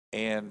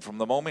And from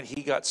the moment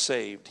he got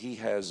saved, he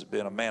has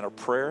been a man of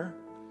prayer,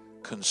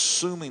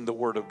 consuming the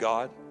Word of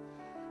God,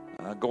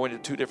 going to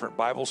 2 different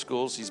Bible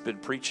schools. He's been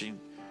preaching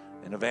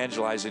and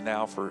evangelizing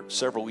now for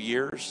several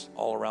years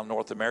all around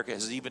North America.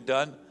 Has even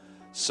done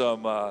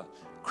some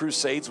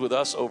crusades with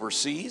us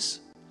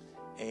overseas,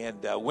 and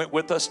went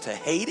with us to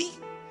Haiti.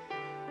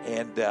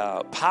 And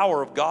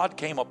power of God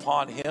came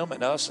upon him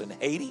and us in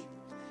Haiti.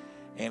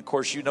 And, of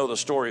course, you know the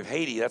story of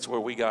Haiti. That's where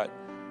we got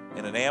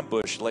in an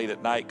ambush late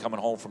at night coming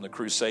home from the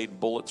crusade, and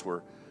bullets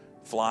were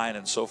flying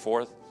and so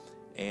forth.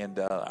 And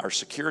our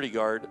security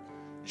guard,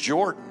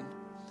 Jordan,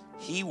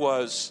 he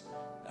was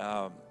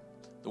the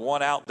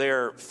one out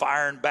there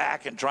firing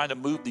back and trying to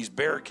move these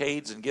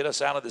barricades and get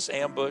us out of this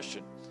ambush.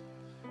 And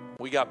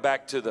we got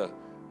back to the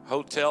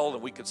hotel,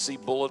 and we could see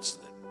bullets,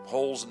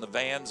 holes in the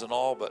vans and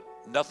all, but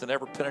nothing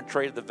ever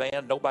penetrated the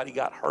van. Nobody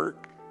got hurt.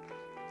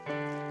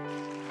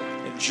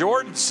 And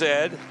Jordan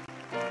said,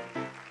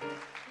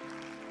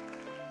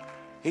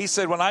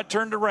 when I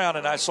turned around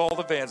and I saw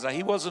the vans, now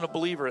he wasn't a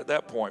believer at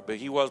that point, but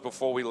he was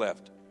before we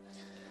left.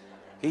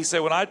 He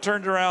said, when I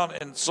turned around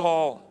and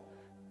saw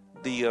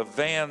the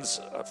vans,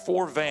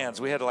 4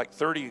 vans, we had like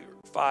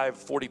 35,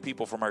 40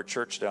 people from our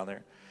church down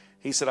there.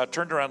 He said, I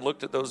turned around and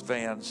looked at those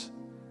vans,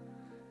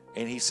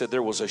 and he said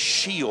there was a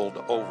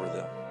shield over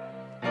them.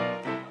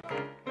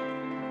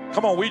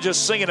 Come on, we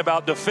just singing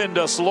about defend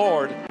us,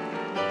 Lord.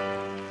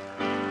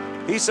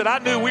 He said, I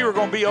knew we were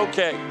going to be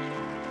okay.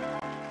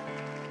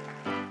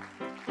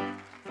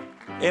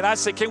 And I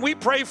said, can we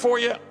pray for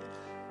you?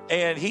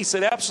 And he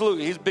said,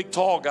 absolutely. He's a big,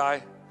 tall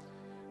guy.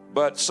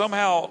 But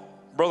somehow,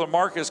 Brother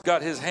Marcus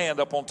got his hand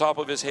up on top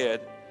of his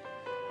head.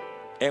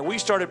 And we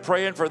started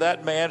praying for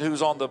that man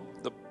who's on the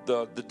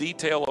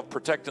detail of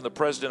protecting the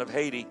president of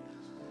Haiti.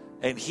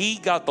 And he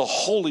got the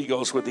Holy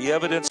Ghost with the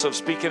evidence of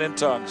speaking in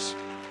tongues.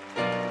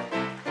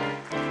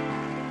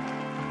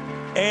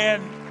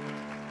 And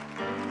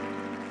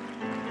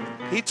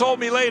he told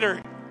me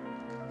later,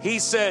 he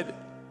said,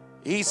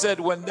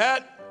 when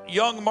that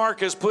young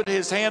Marcus put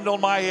his hand on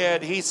my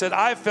head, he said,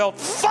 I felt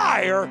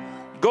fire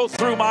go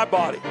through my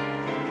body.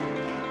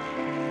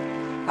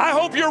 I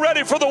hope you're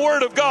ready for the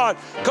Word of God,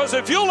 because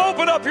if you'll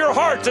open up your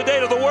heart today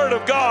to the Word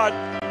of God,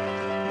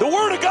 the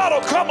Word of God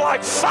will come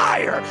like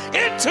fire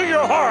into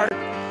your heart,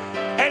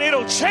 and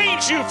it'll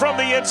change you from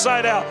the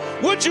inside out.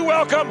 Would you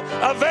welcome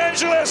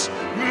Evangelist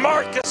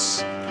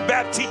Marcus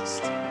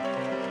Baptiste?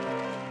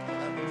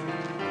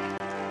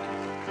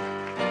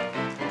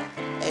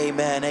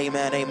 Amen,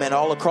 amen, amen.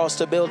 All across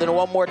the building,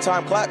 one more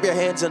time, clap your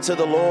hands unto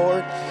the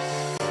Lord.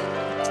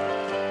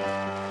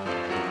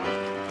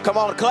 Come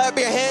on, clap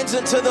your hands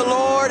unto the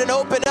Lord and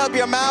open up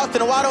your mouth,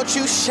 and why don't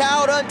you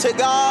shout unto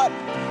God?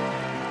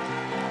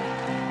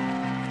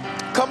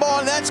 Come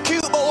on, that's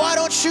cute, but why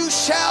don't you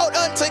shout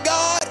unto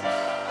God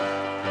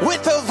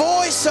with a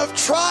voice of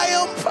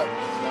triumph?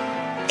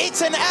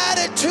 It's an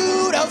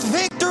attitude of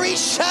victory.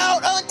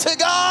 Shout unto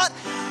God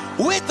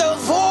with a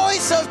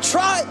voice of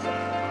triumph.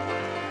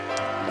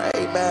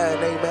 Amen,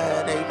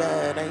 amen,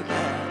 amen,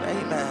 amen,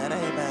 amen,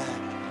 amen,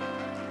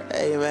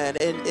 amen.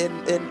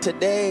 In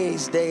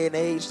today's day and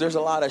age, there's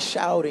a lot of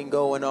shouting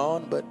going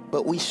on,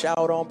 but we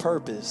shout on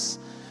purpose.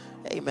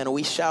 Amen.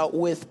 We shout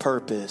with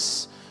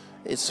purpose.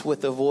 It's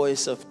with a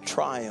voice of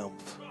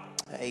triumph.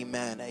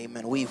 Amen,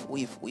 amen.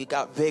 We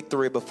got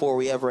victory before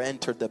we ever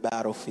entered the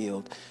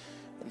battlefield.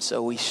 And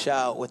so we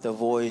shout with a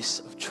voice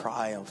of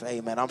triumph.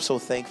 Amen. I'm so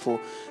thankful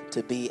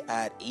to be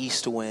at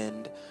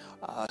Eastwind.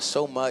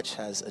 So much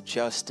has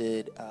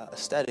adjusted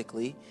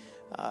aesthetically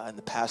in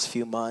the past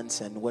few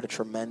months, and what a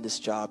tremendous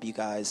job you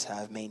guys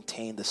have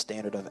maintained the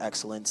standard of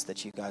excellence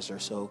that you guys are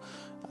so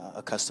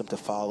accustomed to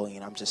following.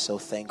 And I'm just so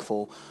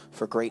thankful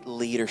for great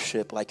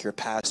leadership like your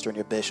pastor and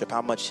your bishop.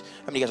 How many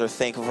of you guys are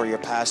thankful for your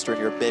pastor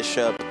and your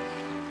bishop?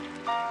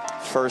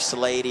 First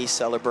Lady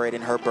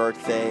celebrating her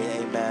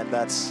birthday. Amen.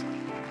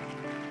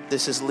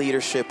 This is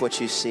leadership, what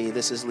you see.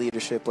 This is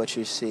leadership, what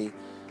you see.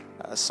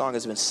 A song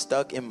has been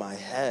stuck in my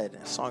head.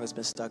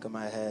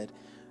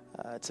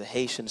 It's a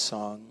Haitian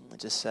song. It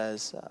just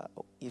says,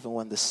 even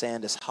when the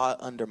sand is hot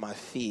under my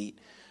feet,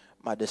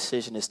 my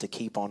decision is to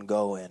keep on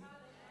going.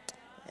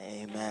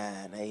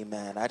 Amen,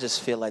 amen. I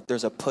just feel like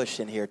there's a push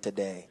in here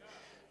today.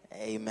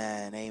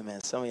 Amen,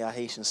 amen. Some of y'all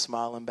Haitians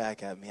smiling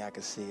back at me. I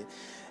can see it.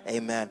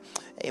 Amen,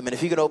 amen.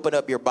 If you could open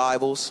up your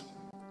Bibles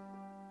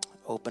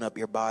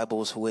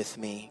with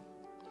me.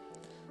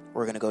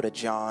 We're going to go to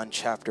John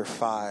chapter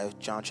 5.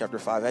 John chapter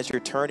 5. As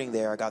you're turning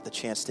there, I got the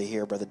chance to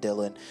hear Brother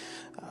Dylan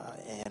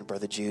and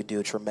Brother Jude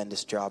do a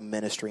tremendous job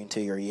ministering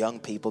to your young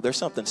people. There's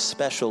something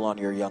special on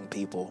your young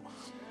people.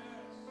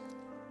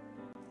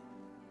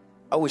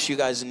 I wish you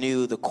guys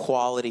knew the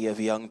quality of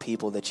young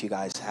people that you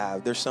guys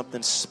have. There's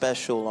something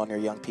special on your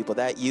young people.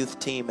 That youth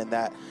team and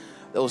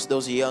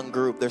those young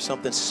group, there's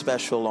something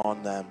special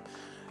on them.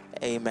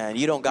 Amen.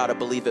 You don't got to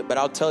believe it, but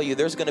I'll tell you,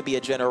 there's going to be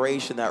a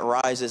generation that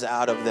rises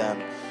out of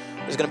them.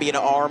 There's going to be an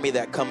army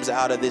that comes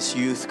out of this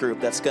youth group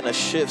that's going to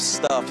shift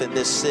stuff in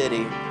this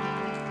city.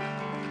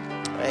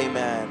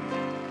 Amen.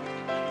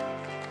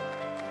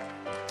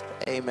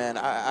 Amen.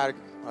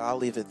 I'll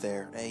leave it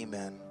there.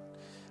 Amen.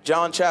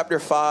 John chapter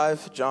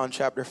 5. John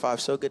chapter 5.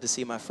 So good to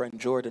see my friend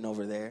Jordan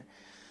over there.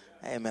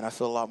 Amen. I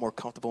feel a lot more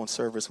comfortable in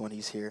service when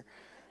he's here.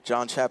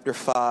 John chapter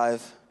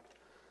 5.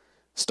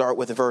 Start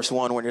with verse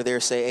 1. When you're there,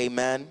 say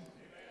amen.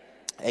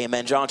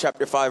 Amen. John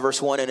chapter 5,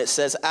 verse 1. And it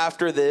says,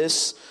 after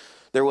this,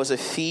 there was a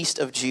feast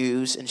of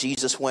Jews, and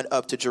Jesus went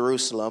up to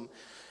Jerusalem.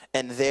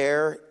 And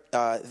there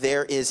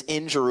is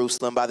in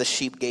Jerusalem by the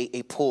sheep gate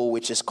a pool,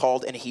 which is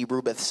called in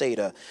Hebrew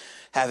Bethsaida,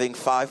 having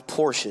 5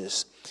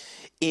 porches.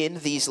 In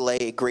these lay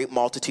a great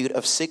multitude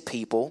of sick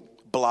people,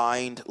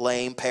 blind,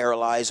 lame,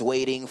 paralyzed,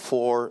 waiting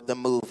for the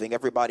moving.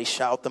 Everybody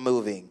shout the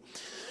moving.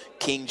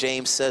 King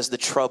James says the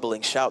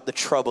troubling. Shout the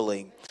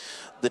troubling.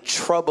 The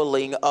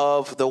troubling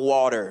of the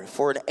water.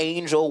 For an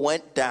angel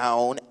went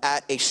down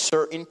at a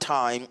certain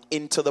time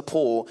into the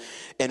pool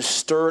and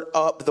stirred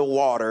up the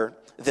water.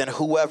 Then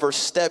whoever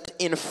stepped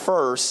in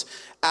first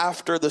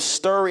after the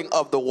stirring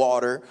of the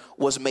water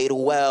was made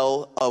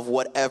well of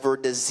whatever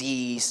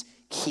disease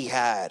he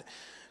had.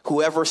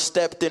 Whoever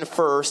stepped in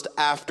first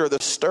after the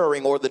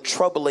stirring or the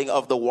troubling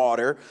of the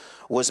water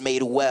was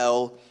made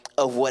well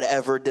of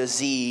whatever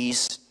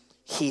disease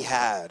he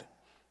had.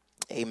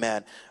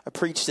 Amen. I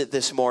preached it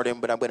this morning,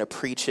 but I'm going to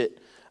preach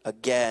it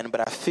again.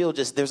 But I feel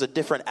just there's a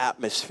different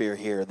atmosphere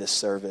here this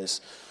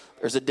service.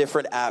 There's a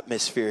different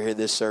atmosphere here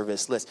this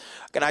service. Listen,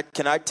 can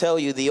I tell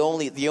you the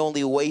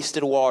only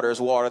wasted water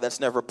is water that's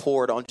never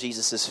poured on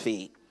Jesus'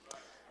 feet.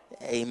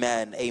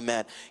 Amen.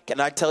 Amen.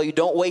 Can I tell you,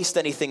 don't waste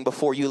anything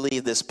before you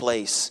leave this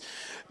place.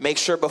 Make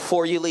sure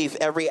before you leave,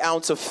 every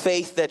ounce of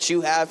faith that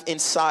you have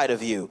inside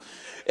of you,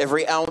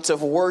 every ounce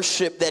of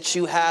worship that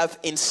you have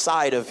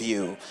inside of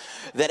you,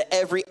 that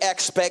every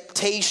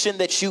expectation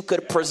that you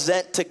could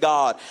present to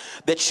God,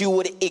 that you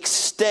would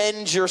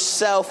extend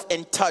yourself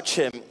and touch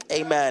him.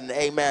 Amen.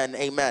 Amen.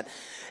 Amen.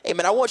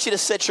 Amen. I want you to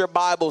set your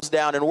Bibles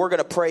down, and we're going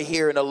to pray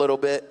here in a little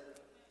bit.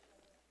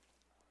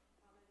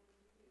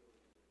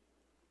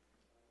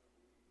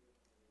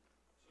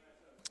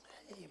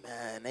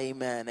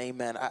 Amen,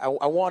 amen. I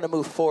want to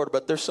move forward,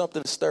 but there's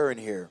something stirring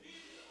here.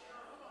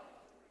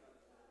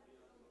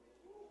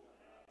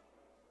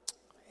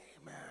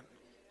 Amen.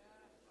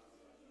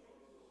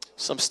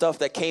 Some stuff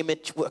that came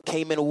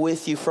in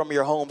with you from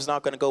your home is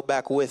not going to go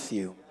back with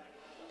you.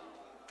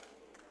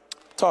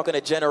 Talking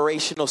to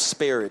generational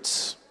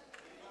spirits.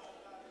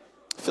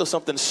 I feel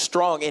something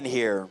strong in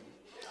here.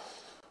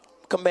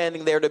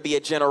 Commanding there to be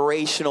a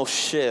generational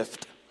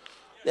shift.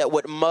 That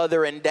what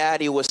mother and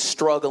daddy was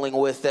struggling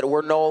with, that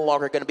we're no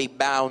longer going to be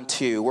bound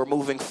to. We're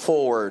moving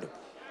forward.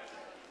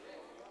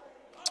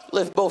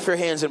 Lift both your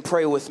hands and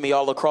pray with me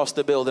all across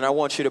the building. I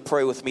want you to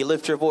pray with me.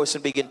 Lift your voice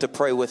and begin to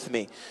pray with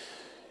me.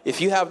 If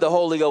you have the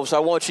Holy Ghost, I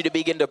want you to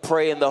begin to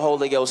pray in the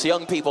Holy Ghost.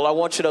 Young people, I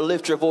want you to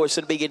lift your voice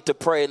and begin to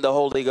pray in the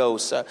Holy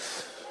Ghost.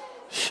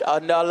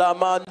 Come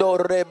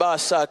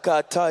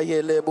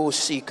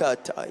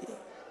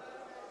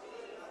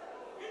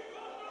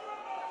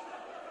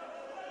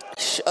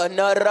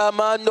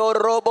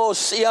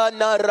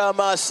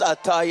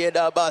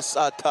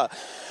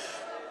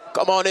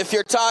on, if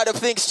you're tired of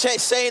things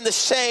saying the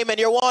same and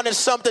you're wanting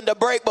something to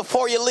break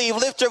before you leave,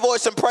 lift your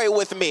voice and pray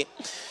with me.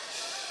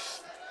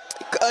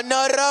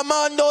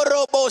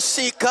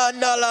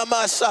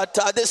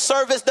 This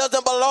service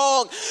doesn't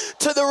belong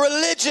to the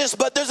religious,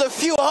 but there's a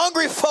few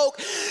hungry folk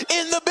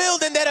in the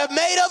building that have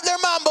made up their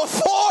mind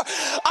before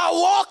I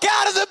walk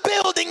out of the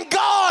building,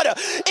 God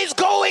is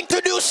going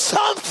to do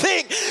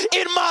something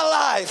in my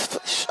life.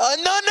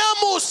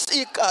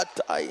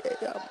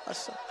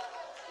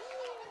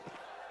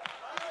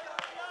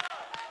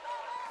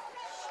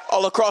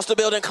 All across the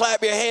building,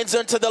 clap your hands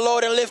unto the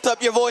Lord and lift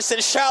up your voice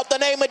and shout the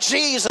name of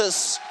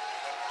Jesus.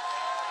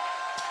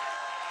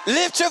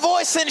 Lift your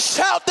voice and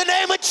shout the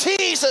name of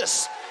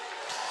Jesus.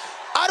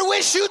 I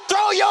wish you'd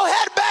throw your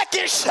head back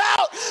and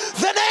shout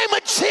the name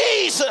of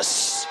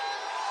Jesus.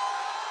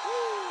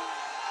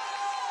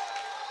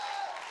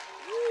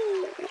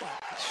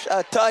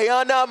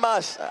 Shatayana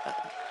Masa.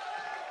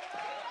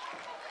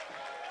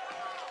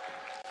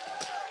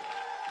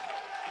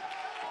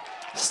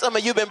 Some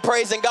of you have been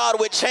praising God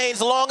with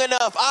chains long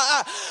enough.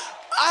 I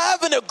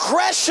have an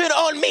aggression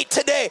on me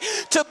today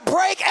to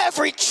break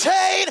every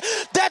chain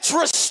that's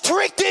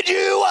restricted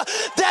you,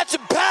 that's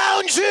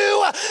bound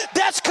you,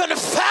 that's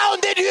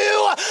confounded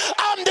you.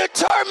 I'm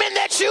determined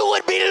that you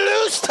would be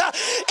loosed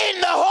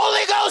in the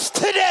Holy Ghost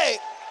today.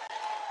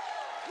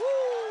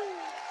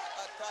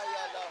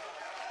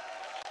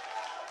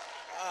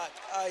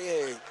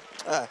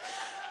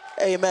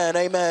 Amen,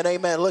 amen,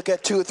 amen. Look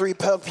at 2 or 3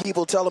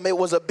 people, tell them it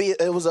was a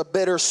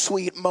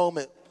bittersweet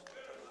moment.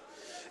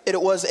 It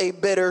was a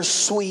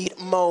bittersweet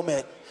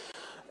moment.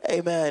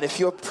 Amen. If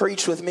you'll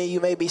preach with me,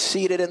 you may be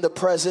seated in the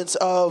presence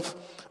of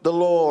the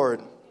Lord.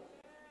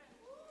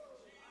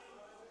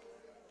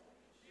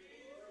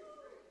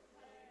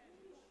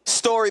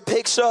 Story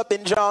picks up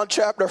in John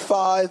chapter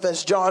 5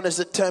 as John is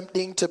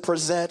attempting to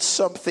present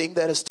something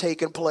that has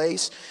taken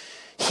place.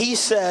 He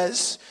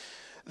says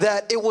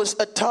that it was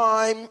a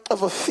time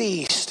of a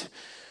feast.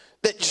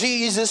 that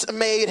Jesus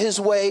made his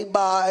way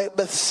by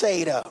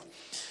Bethsaida.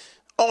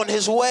 On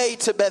his way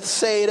to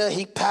Bethsaida,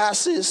 he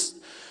passes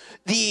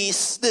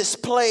this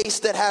place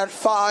that had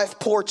 5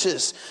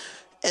 porches,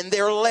 and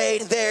there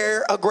laid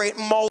there a great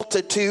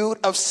multitude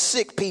of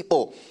sick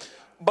people,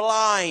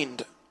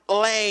 blind,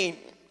 lame,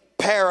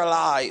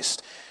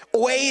 paralyzed,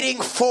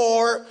 waiting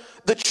for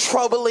the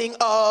troubling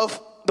of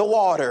the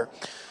water.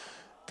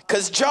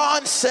 Because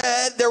John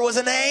said there was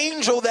an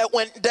angel that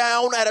went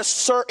down at a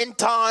certain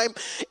time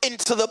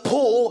into the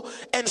pool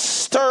and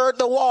stirred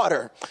the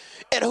water.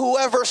 And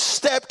whoever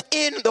stepped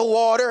in the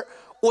water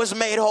was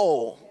made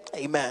whole.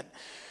 Amen.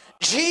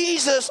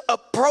 Jesus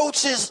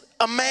approaches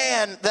a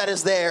man that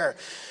is there.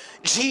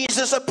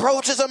 Jesus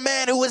approaches a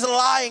man who is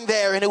lying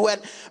there and who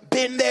had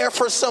been there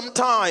for some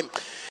time.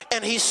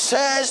 And he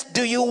says,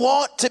 do you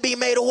want to be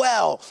made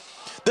well?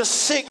 The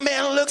sick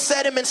man looks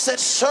at him and said,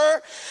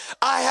 sir,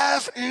 I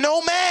have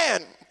no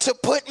man to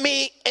put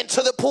me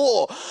into the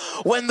pool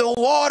when the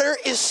water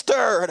is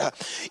stirred.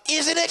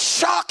 Isn't it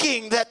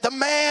shocking that the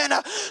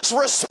man's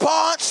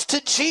response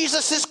to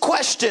Jesus'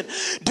 question,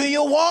 do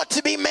you want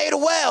to be made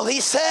well?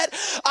 He said,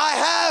 I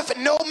have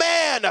no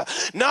man,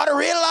 not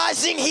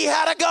realizing he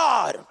had a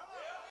God.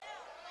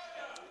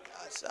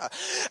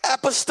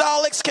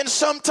 Apostolics can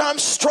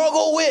sometimes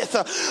struggle with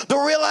the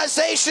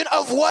realization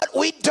of what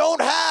we don't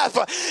have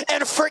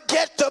and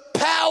forget the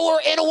power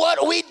in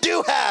what we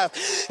do have.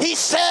 He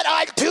said,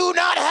 I do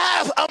not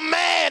have a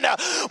man,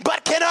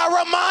 but can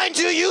I remind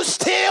you, you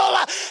still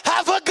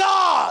have a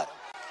God.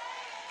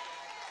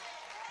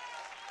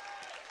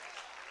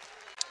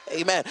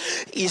 Amen.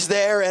 He's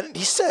there and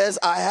he says,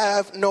 I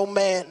have no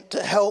man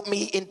to help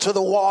me into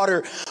the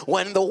water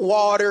when the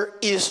water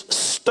is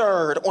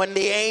stirred. When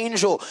the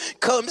angel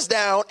comes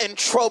down and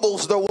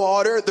troubles the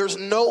water, there's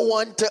no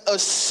one to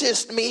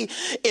assist me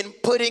in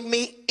putting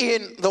me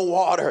in the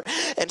water.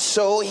 And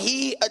so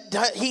he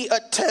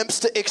attempts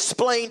to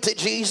explain to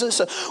Jesus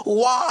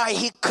why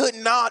he could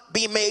not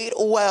be made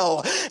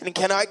well. And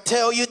can I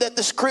tell you that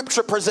the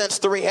scripture presents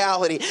the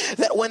reality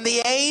that when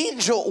the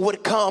angel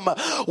would come,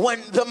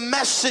 when the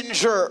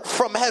messenger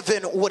from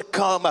heaven would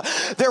come,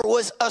 there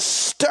was a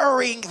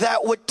stirring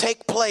that would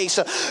take place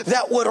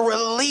that would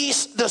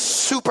release the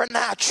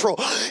supernatural.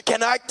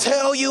 Can I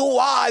tell you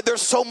why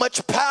there's so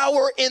much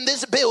power in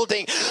this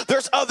building?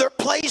 There's other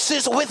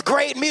places with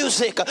great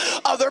music,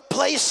 other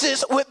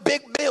places with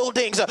big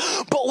buildings,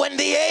 but when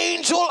the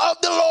angel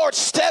of the Lord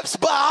steps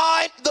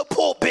behind the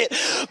pulpit,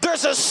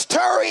 there's a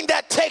stirring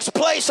that takes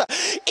place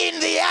in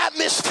the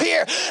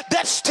atmosphere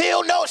that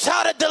still knows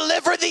how to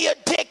deliver the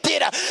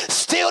addicted,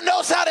 still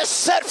knows how to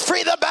set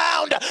free the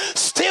bound,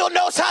 still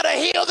knows how to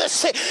heal the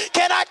sick.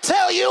 Can I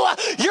tell you,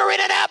 you're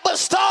in an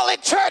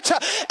apostolic church,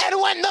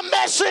 and when the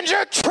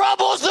messenger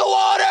troubles the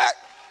water,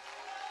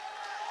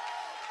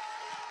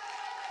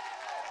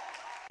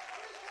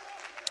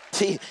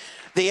 see,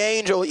 the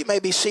angel, you may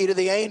be seated,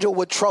 the angel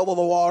would trouble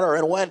the water,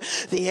 and when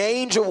the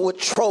angel would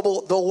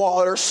trouble the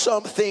water,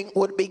 something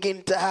would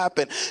begin to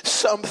happen.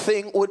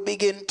 Something would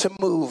begin to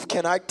move.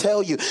 Can I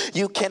tell you,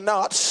 you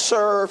cannot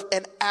serve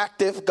an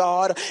active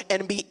God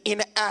and be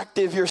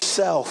inactive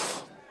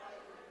yourself.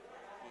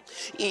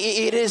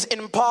 It is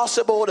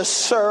impossible to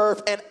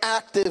serve an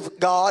active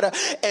God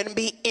and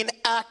be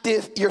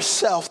inactive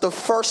yourself. The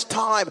first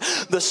time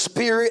the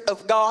Spirit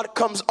of God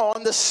comes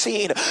on the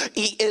scene,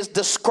 he is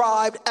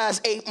described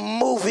as a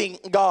moving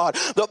God.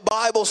 The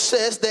Bible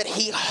says that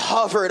he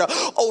hovered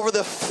over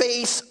the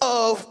face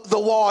of the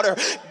water.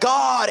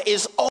 God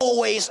is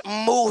always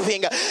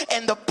moving,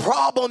 and the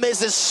problem is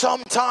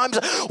sometimes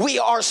we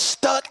are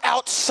stuck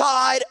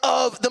outside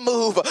of the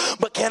move.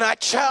 But can I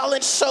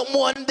challenge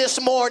someone this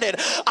morning?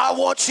 I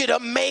want you to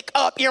make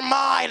up your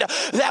mind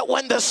that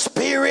when the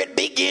Spirit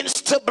begins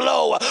to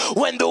blow,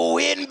 when the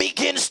wind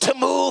begins to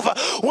move,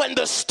 when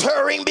the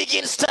stirring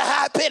begins to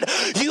happen,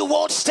 you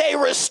won't stay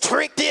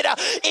restricted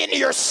in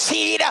your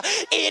seat,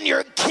 in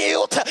your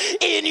guilt,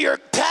 in your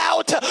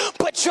doubt,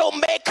 but you'll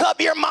make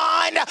up your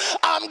mind,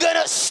 I'm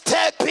gonna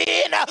step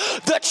in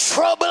the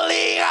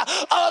troubling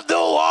of the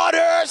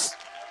waters.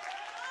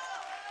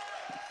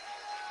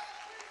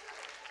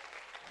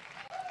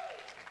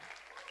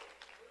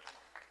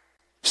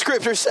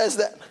 Scripture says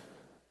that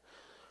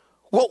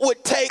what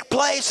would take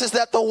place is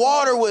that the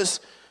water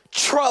was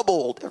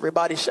troubled.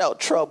 Everybody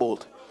shout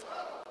troubled.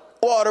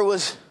 Water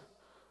was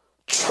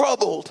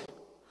troubled.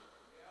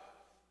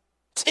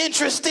 It's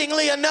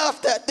interestingly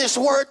enough that this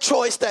word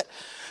choice, that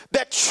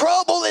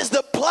trouble is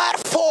the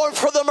platform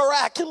for the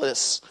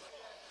miraculous.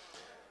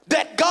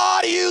 That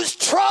God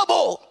used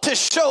trouble to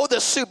show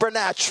the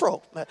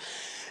supernatural.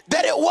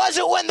 That it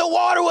wasn't when the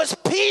water was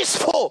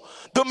peaceful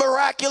the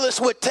miraculous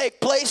would take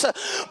place,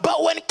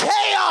 but when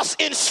chaos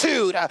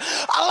ensued.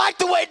 I like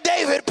the way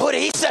David put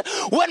it. He said,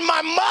 when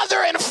my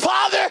mother and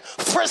father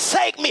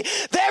forsake me,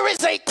 there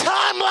is a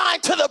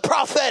timeline to the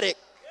prophetic.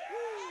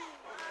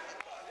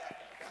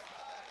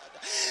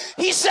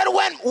 He said,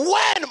 when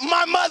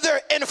my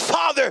mother and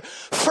father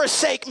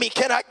forsake me.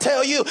 Can I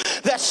tell you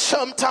that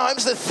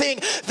sometimes the thing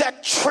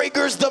that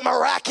triggers the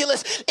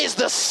miraculous is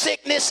the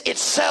sickness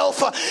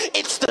itself,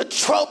 it's the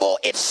trouble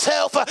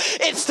itself,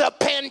 it's the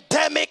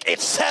pandemic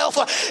itself,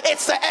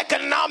 it's the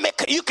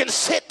economic. You can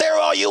sit there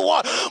all you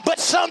want, but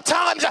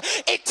sometimes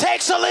it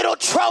takes a little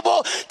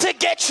trouble to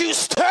get you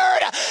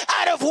stirred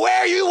out of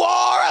where you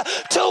are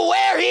to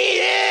where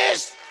he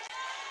is.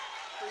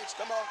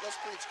 Come on, let's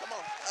preach. Come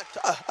on.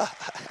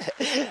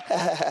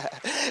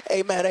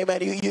 Amen.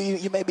 Amen.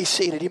 You may be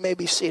seated. You may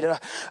be seated.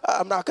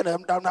 I'm not gonna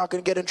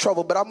get in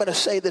trouble, but I'm gonna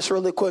say this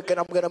really quick and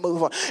I'm gonna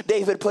move on.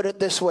 David put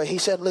it this way. He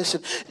said,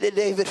 listen,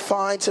 David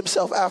finds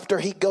himself after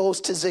he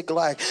goes to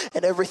Ziklag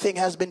and everything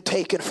has been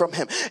taken from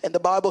him. And the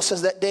Bible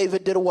says that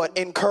David did what?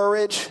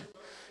 Encourage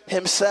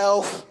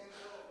himself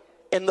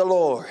in the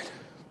Lord.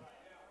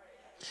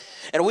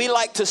 And we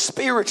like to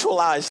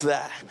spiritualize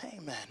that.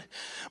 Amen.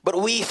 But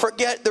we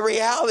forget the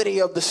reality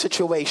of the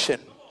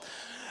situation.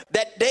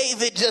 That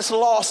David just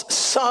lost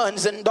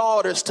sons and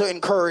daughters to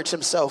encourage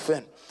himself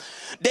in.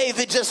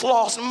 David just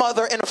lost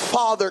mother and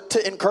father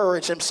to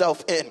encourage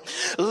himself in.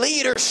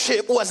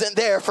 Leadership wasn't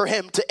there for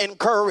him to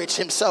encourage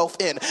himself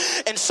in.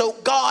 And so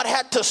God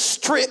had to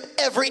strip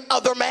every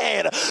other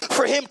man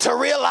for him to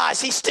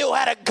realize he still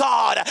had a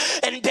God.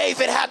 And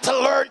David had to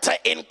learn to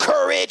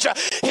encourage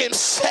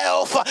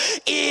himself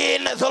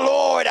in the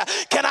Lord.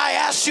 Can I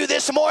ask you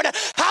this morning,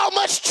 how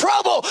much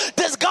trouble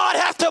does God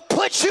have to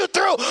put you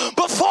through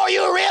before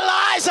you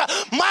realize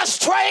my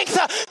strength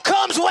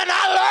comes when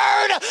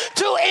I learn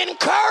to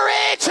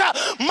encourage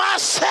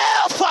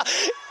myself?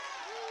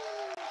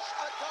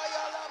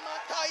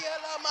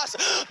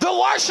 The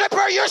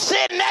worshiper you're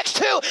sitting next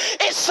to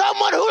is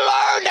someone who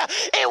learned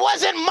it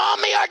wasn't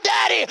mommy or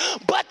daddy,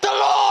 but the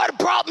Lord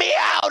brought me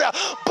out,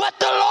 but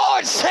the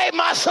Lord saved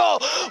my soul,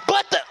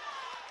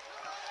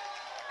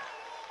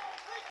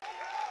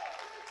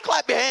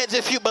 Clap your hands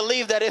if you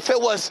believe that if it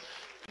was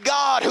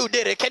God who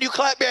did it. Can you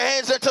clap your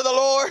hands unto the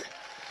Lord?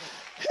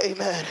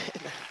 Amen.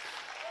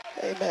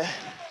 Amen. Amen.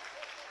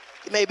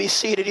 You may be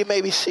seated. You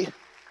may be seated.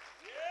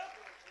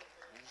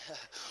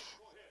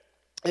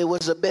 It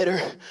was a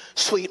bitter,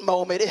 sweet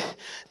moment.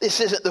 This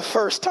isn't the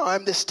first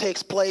time this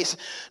takes place.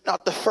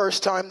 Not the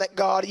first time that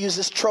God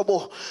uses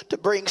trouble to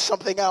bring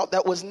something out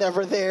that was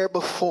never there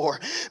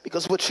before.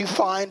 Because what you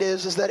find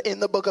is that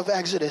in the book of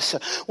Exodus,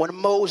 when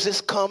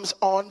Moses comes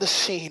on the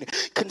scene,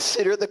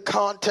 consider the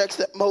context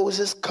that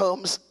Moses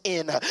comes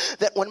in.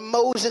 That when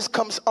Moses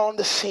comes on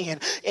the scene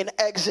in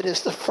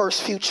Exodus, the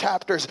first few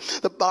chapters,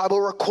 the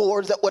Bible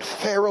records that what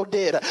Pharaoh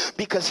did,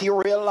 because he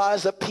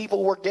realized that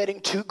people were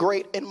getting too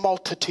great in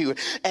multitude.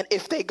 And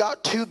if they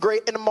got too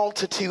great in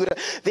multitude,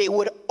 they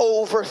would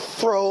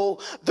overthrow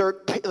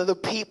the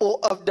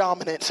people of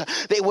dominance.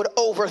 They would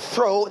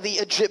overthrow the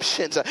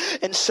Egyptians.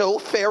 And so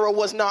Pharaoh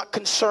was not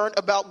concerned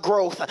about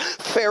growth.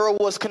 Pharaoh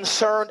was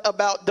concerned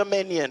about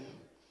dominion.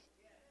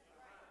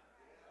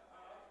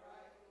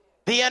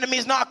 The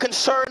enemy's not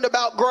concerned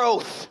about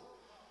growth.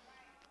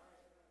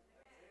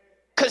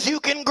 Because you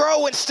can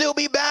grow and still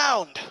be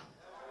bound.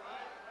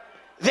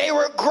 They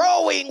were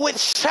growing with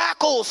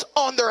shackles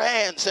on their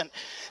hands and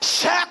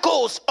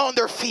shackles on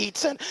their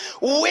feet and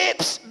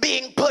whips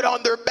being put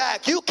on their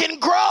back. You can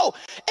grow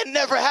and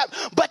never have.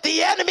 But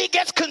the enemy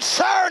gets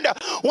concerned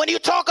when you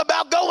talk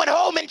about going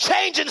home and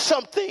changing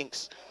some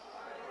things.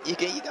 You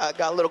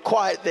got a little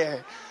quiet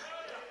there.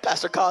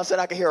 Pastor Colin said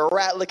I can hear a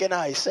rat licking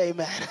ice.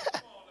 Amen.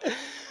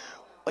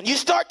 When you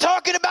start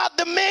talking about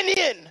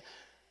dominion,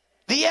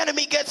 the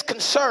enemy gets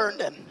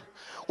concerned. And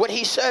what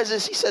he says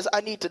is, he says,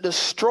 I need to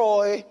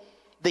destroy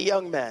the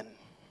young men.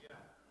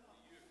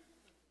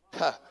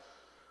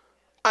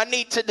 I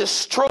need to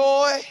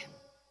destroy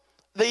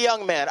the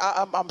young man.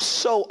 I'm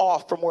so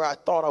off from where I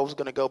thought I was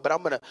going to go, but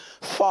I'm going to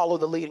follow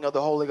the leading of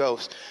the Holy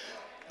Ghost.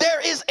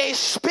 There is a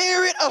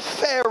spirit of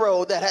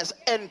Pharaoh that has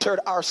entered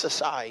our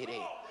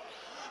society.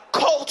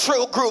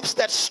 Cultural groups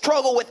that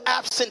struggle with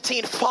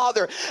absentee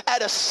father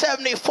at a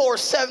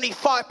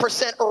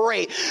 74-75%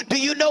 rate. Do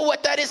you know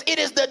what that is? It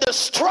is the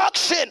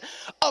destruction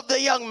of the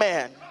young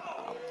man.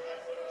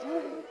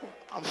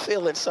 I'm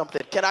feeling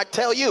something. Can I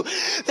tell you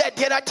that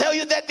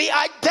the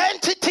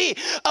identity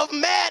of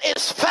man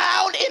is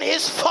found in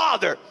his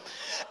father?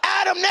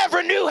 Adam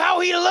never knew how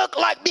he looked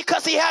like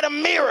because he had a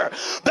mirror.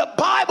 The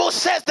Bible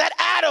says that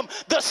Adam,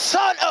 the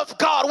son of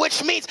God,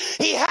 which means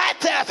he had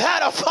to have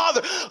had a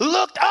father,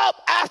 looked up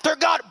after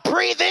God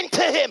breathed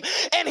into him,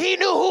 and he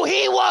knew who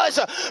he was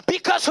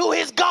because who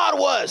his God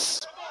was.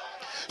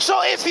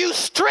 So if you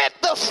strip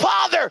the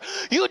father,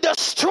 you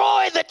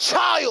destroy the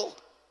child.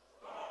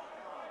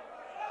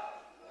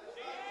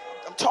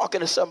 I'm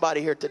talking to somebody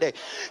here today.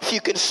 If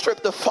you can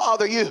strip the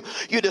father, you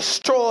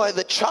destroy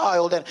the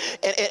child. And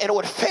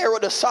what Pharaoh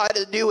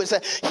decided to do is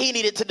that he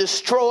needed to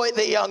destroy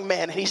the young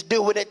man. And he's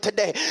doing it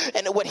today.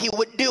 And what he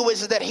would do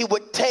is that he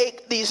would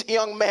take these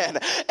young men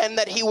and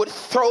that he would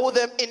throw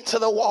them into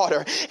the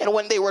water. And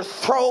when they were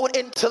thrown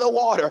into the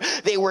water,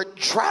 they were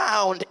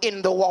drowned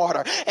in the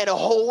water. And a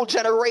whole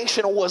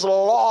generation was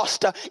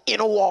lost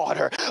in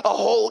water. A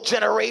whole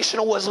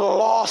generation was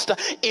lost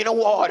in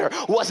water.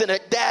 Wasn't a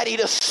daddy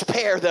to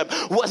spare them.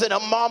 Wasn't a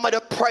mama to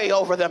pray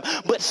over them.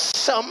 But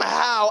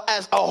somehow,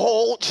 as a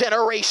whole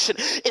generation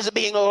is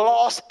being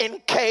lost in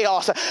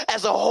chaos,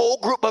 as a whole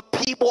group of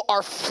people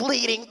are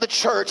fleeing the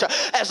church,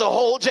 as a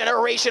whole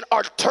generation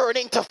are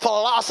turning to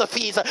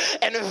philosophies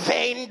and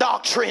vain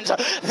doctrines,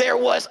 there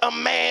was a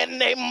man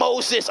named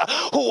Moses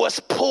who was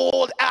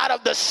pulled out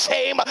of the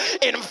same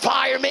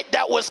environment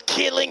that was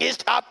killing his.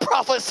 I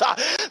prophesy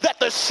that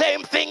the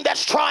same thing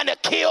that's trying to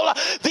kill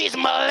these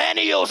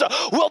millennials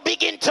will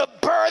begin to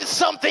birth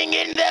something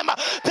in them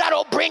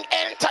that'll bring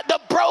end to the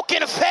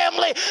broken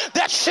family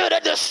that should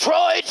have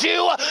destroyed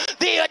you,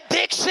 the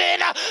addiction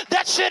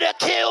that should have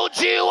killed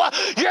you.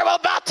 You're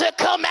about to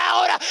come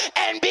out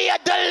and be a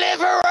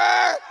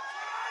deliverer.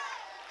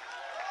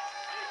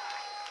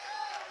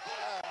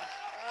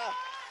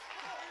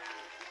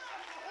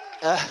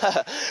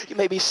 You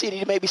may be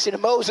seated.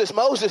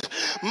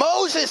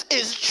 Moses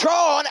is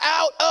drawn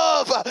out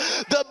of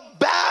the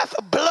bath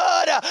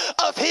blood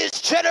of his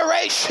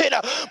generation.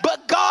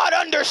 But God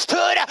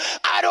understood,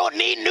 I don't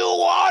need new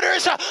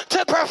waters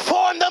to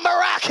perform the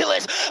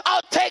miraculous.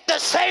 I'll take the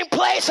same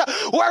place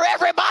where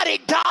everybody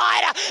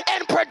died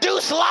and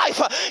produce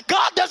life.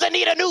 God doesn't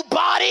need a new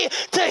body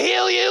to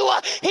heal you.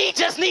 He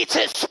just needs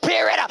his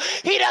spirit.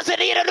 He doesn't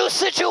need a new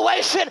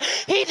situation.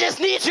 He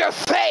just needs your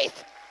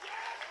faith.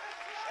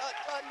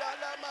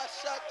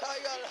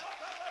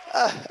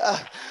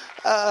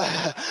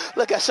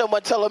 Look at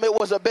someone, tell them it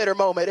was a bitter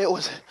moment. It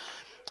was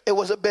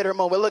a bitter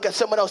moment. Look at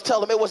someone else, tell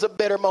them it was a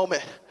bitter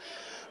moment.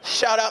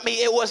 Shout out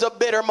me, it was a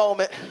bitter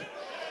moment.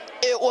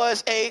 It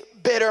was a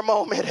bitter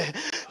moment.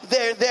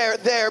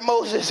 There,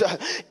 Moses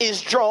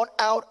is drawn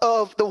out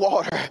of the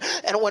water.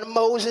 And when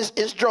Moses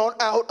is drawn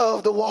out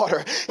of the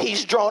water,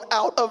 he's drawn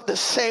out of the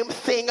same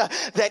thing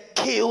that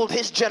killed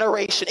his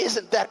generation.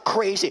 Isn't that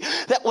crazy?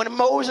 That when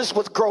Moses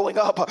was growing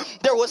up,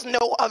 there was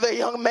no other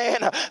young man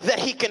that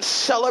he can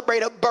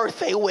celebrate a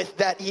birthday with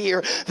that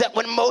year. That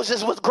when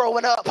Moses was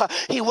growing up,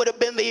 he would have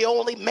been the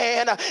only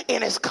man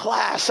in his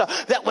class.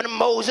 That when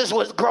Moses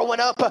was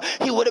growing up,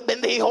 he would have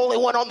been the only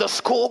one on the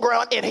school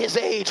ground in his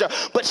age.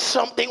 But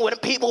something, when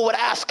people would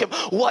ask him,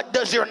 what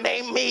does your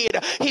name mean?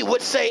 He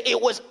would say,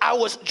 I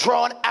was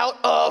drawn out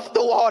of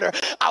the water.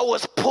 I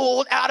was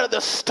pulled out of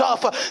the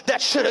stuff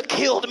that should have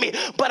killed me,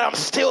 but I'm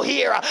still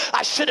here.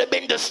 I should have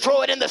been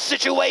destroyed in the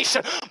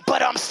situation,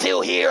 but I'm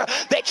still here.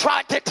 They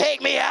tried to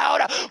take me out,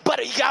 but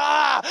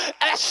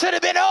that should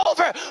have been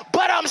over,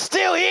 but I'm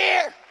still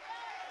here.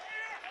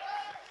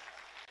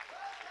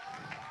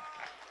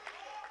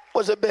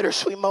 Was a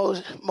bittersweet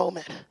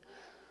moment.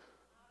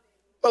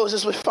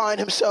 Moses would find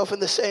himself in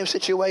the same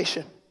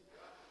situation.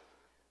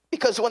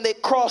 Because when they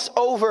cross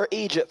over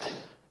Egypt,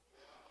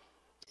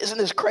 isn't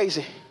this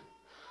crazy?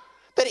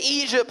 That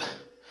Egypt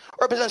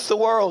represents the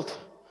world.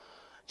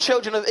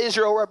 Children of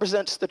Israel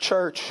represents the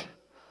church.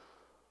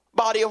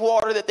 Body of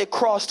water that they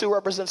cross to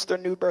represents their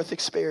new birth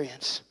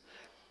experience.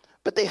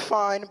 But they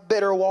find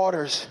bitter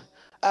waters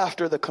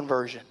after the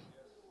conversion.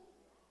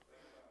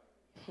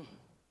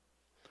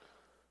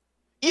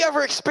 You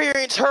ever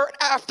experience hurt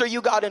after you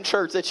got in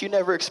church that you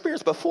never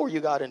experienced before you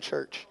got in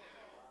church?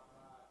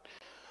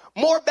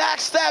 More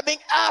backstabbing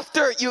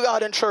after you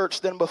got in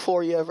church than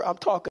before you ever. I'm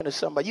talking to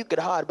somebody. You could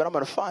hide, but I'm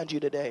going to find you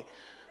today.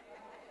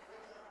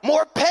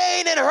 More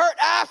pain and hurt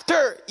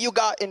after you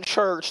got in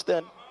church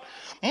than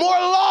more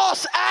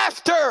loss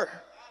after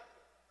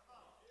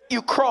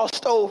you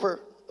crossed over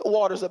the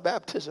waters of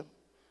baptism.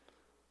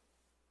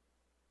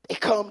 They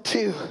come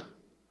to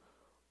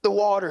the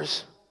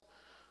waters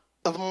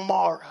of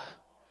Mara.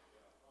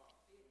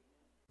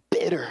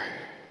 Bitter.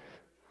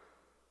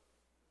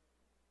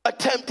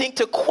 Attempting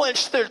to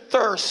quench their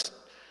thirst,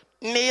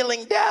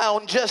 kneeling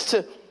down just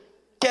to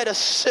get a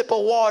sip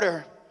of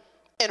water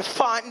and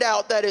find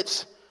out that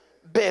it's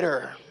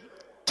bitter.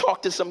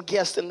 Talk to some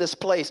guests in this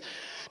place.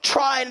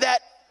 Trying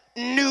that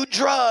new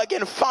drug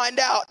and find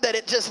out that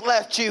it just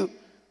left you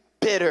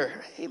bitter.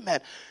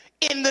 Amen.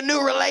 In the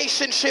new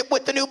relationship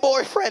with the new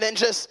boyfriend and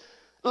just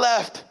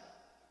left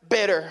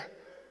bitter.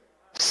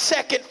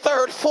 Second,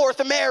 third,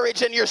 fourth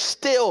marriage and you're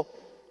still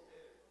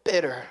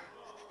bitter.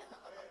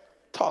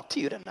 Talk to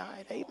you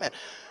tonight. Amen.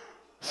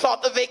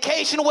 Thought the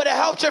vacation would have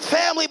helped your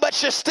family, but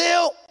you're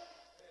still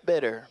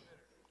bitter.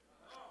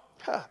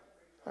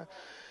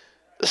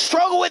 The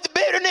struggle with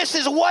bitterness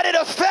is what it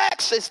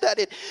affects. It's that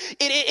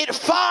it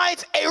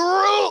finds a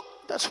root.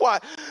 That's why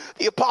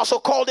the apostle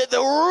called it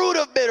the root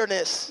of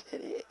bitterness.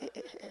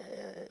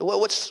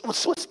 What's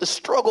the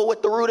struggle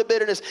with the root of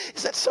bitterness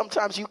is that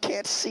sometimes you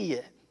can't see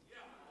it.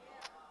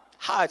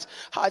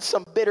 hide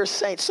some bitter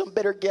saints, some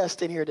bitter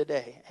guests in here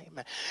today.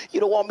 Amen. You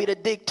don't want me to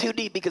dig too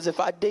deep, because if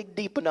I dig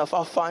deep enough,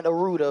 I'll find a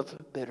root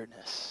of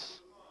bitterness.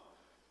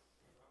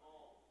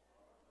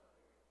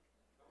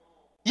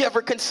 You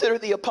ever consider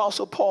the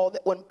Apostle Paul,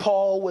 that when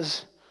Paul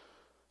was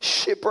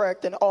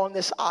shipwrecked and on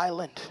this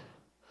island,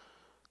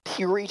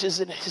 he reaches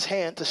in his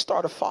hand to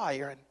start a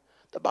fire, and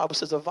the Bible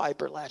says a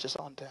viper latches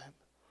onto him.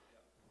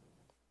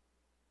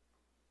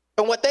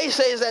 And what they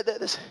say is that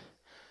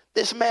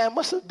this man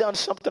must have done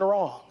something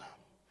wrong,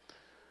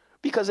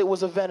 because it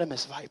was a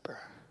venomous viper.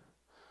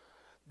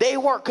 They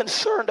weren't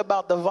concerned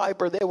about the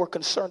viper, they were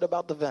concerned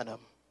about the venom.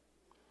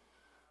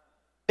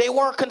 They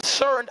weren't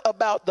concerned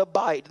about the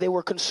bite, they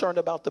were concerned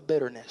about the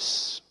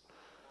bitterness.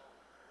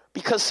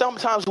 Because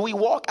sometimes we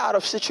walk out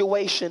of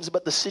situations,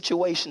 but the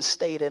situation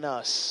stayed in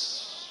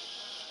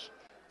us.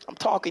 I'm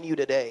talking to you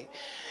today.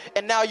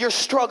 And now you're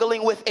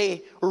struggling with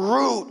a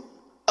root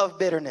of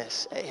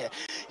bitterness.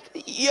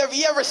 You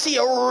ever see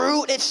a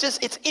root?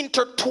 It's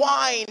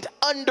intertwined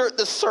under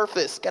the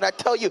surface. Can I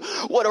tell you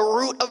what a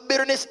root of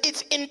bitterness?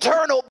 It's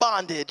internal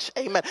bondage.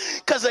 Amen.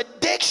 Because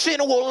addiction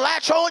will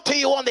latch onto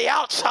you on the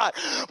outside,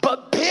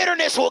 but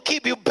bitterness will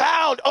keep you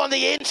bound on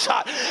the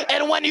inside.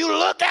 And when you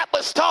look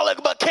apostolic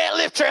but can't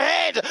lift your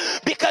hands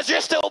because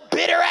you're still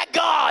bitter at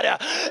God,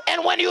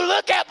 and when you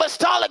look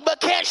apostolic but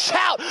can't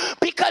shout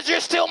because you're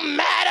still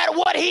mad at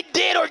what he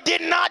did or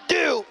did not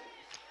do.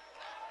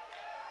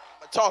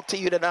 Talk to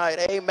you tonight.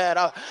 Amen.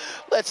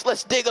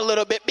 Let's dig a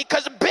little bit,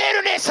 because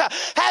bitterness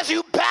has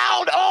you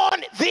bound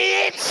on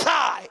the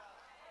inside.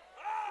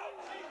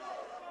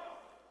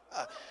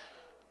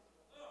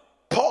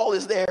 Paul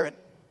is there and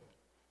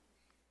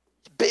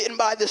bitten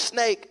by the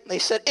snake. They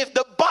said, if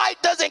the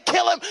bite doesn't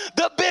kill him,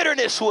 the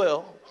bitterness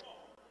will.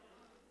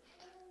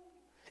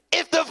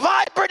 If the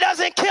viper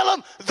doesn't kill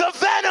him, the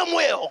venom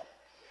will.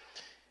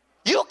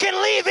 You can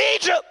leave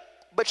Egypt,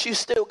 but you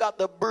still got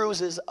the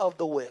bruises of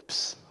the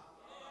whips.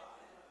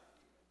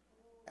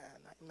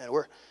 Man,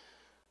 look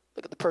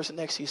at the person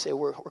next to you, say,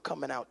 we're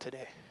coming out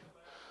today.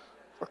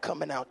 We're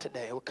coming out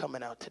today. We're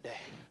coming out today.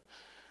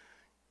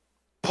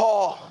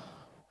 Paul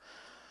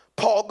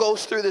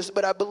goes through this,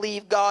 but I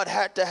believe God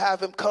had to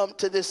have him come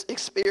to this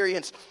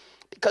experience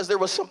because there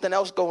was something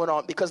else going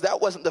on, because that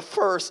wasn't the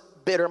first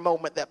bitter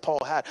moment that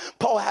Paul had.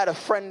 Paul had a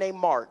friend named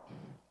Mark.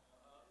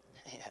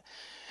 Yeah.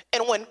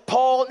 And when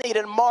Paul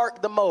needed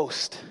Mark the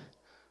most,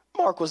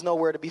 Mark was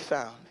nowhere to be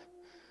found.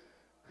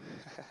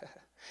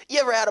 You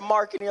ever had a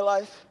Mark in your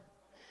life?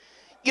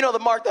 You know, the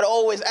Mark that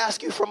always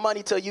asks you for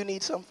money till you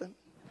need something.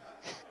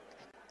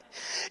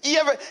 You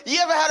ever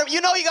had you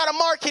know you got a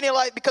Mark in your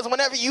life because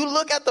whenever you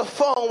look at the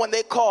phone when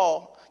they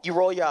call, you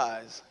roll your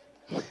eyes.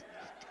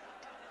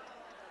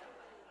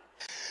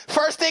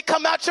 First thing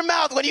come out your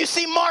mouth when you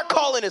see Mark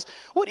calling is,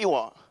 what do you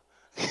want?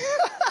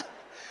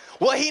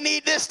 What he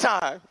need this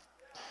time?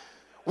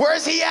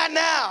 Where's he at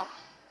now?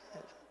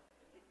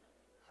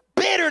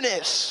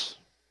 Bitterness.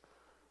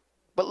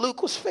 But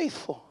Luke was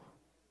faithful.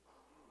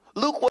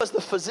 Luke was the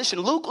physician.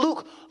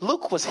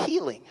 Luke was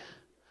healing.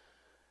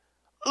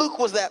 Luke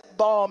was that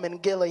balm in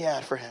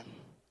Gilead for him.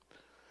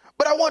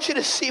 But I want you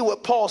to see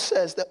what Paul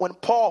says, that when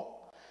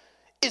Paul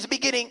is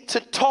beginning to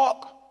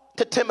talk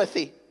to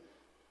Timothy,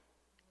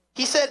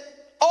 he said,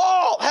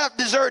 all have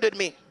deserted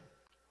me.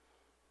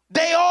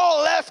 They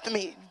all left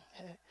me.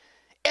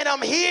 And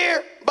I'm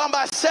here by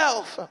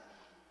myself.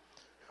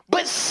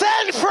 But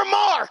send for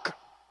Mark,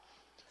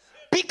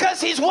 because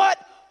he's what?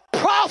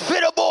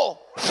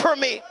 Profitable for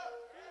me.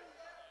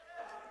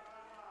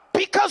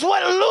 Because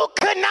what Luke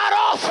could not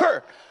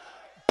offer,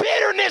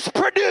 bitterness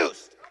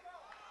produced.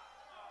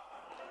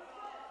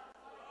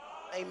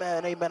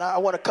 Amen, amen. I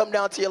want to come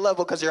down to your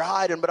level because you're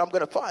hiding, but I'm going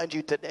to find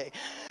you today.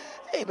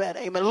 Amen,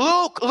 amen.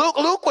 Luke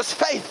was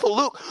faithful.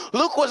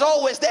 Luke was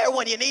always there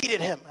when you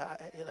needed him.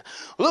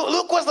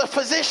 Luke was the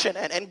physician,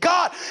 and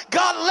God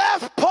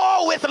left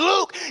Paul with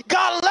Luke.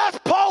 God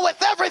left Paul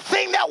with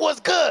everything that was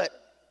good.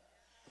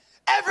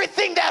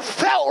 Everything that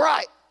felt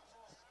right.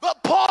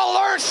 But Paul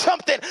learned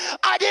something.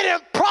 I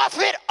didn't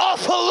profit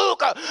off of Luke,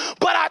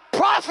 but I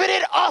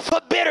profited off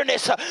of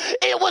bitterness.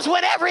 It was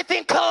when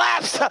everything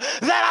collapsed that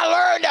I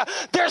learned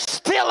there's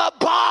still a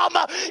balm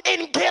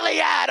in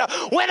Gilead.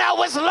 When I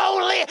was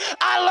lonely,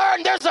 I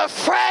learned there's a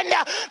friend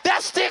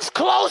that sticks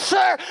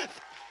closer.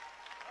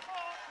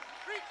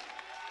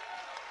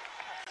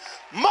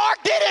 Mark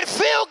didn't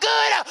feel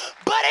good,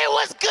 but it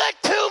was good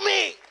to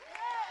me.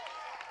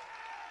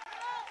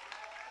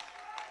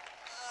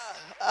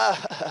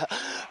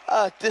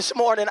 This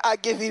morning, I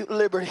give you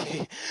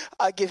liberty.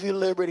 I give you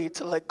liberty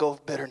to let go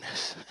of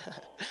bitterness.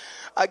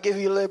 I give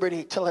you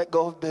liberty to let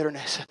go of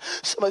bitterness.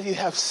 Some of you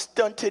have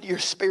stunted your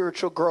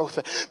spiritual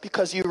growth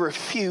because you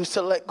refuse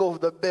to let go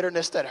of the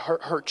bitterness that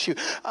hurt you.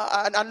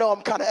 I know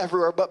I'm kind of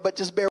everywhere, but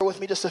just bear with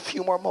me just a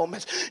few more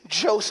moments.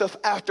 Joseph,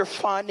 after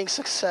finding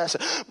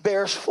success,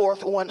 bears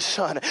forth one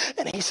son,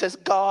 and he says,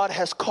 God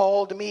has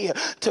called me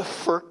to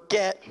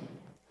forget.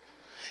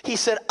 He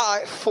said,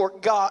 I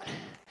forgot.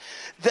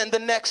 Then the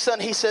next son,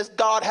 he says,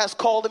 God has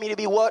called me to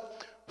be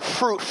what?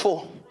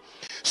 Fruitful.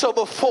 So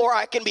before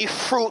I can be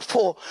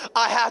fruitful,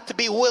 I have to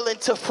be willing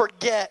to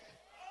forget.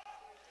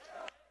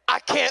 I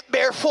can't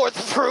bear forth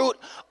fruit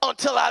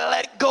until I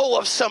let go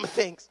of some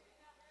things.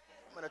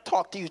 I'm going to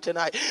talk to you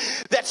tonight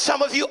that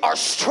some of you are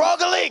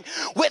struggling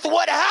with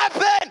what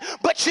happened,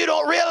 but you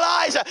don't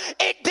realize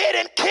it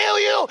didn't kill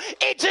you.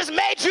 It just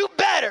made you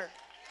better.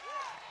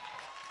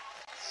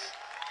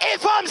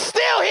 If I'm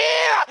still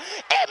here,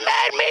 it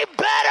made me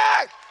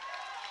better.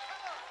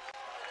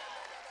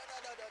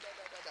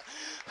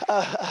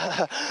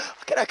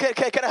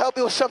 Can I help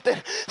you with something?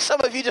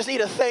 Some of you just need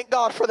to thank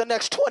God for the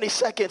next 20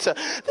 seconds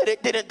that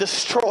it didn't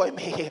destroy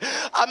me.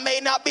 I may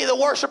not be the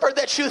worshiper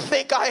that you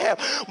think I am,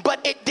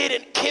 but it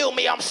didn't kill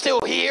me. I'm still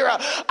here.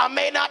 I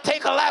may not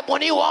take a lap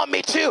when you want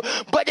me to,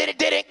 but it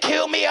didn't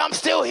kill me. I'm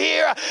still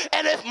here.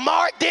 And if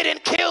Mark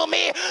didn't kill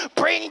me,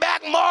 bring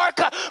back Mark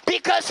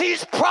because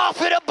he's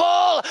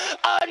profitable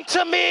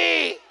unto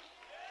me.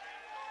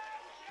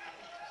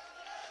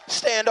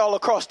 Stand all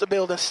across the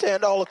building.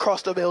 Stand all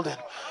across the building.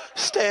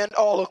 Stand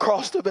all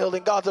across the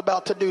building. God's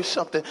about to do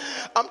something.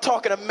 I'm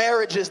talking to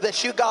marriages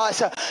that you guys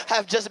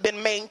have just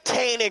been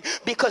maintaining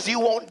because you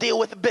won't deal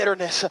with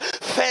bitterness.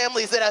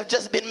 Families that have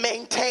just been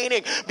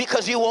maintaining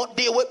because you won't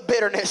deal with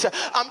bitterness.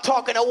 I'm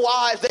talking to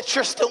wives that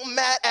you're still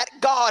mad at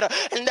God,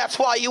 and that's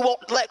why you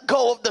won't let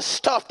go of the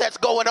stuff that's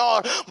going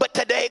on. But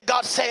today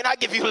God's saying, I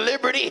give you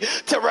liberty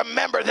to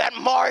remember that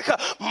Mark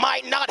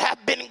might not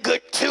have been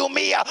good to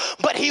me,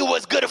 but he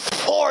was good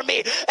for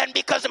me. And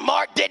because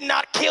Mark did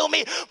not kill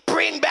me,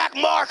 bring back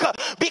Mark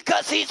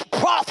because he's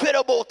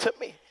profitable to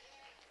me.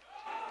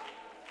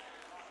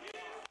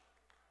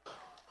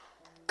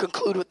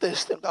 Conclude with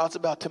this, then God's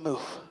about to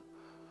move.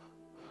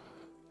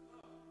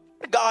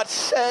 God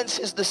sends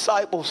his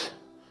disciples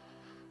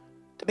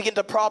to begin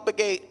to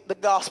propagate the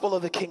gospel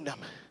of the kingdom.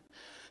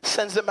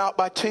 Sends them out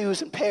by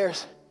twos and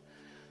pairs.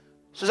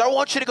 Says, I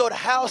want you to go to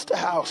house.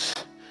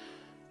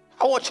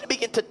 I want you to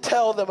begin to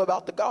tell them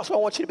about the gospel. I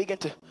want you to begin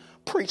to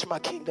preach my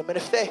kingdom. And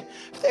if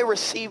they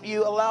receive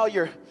you, allow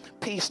your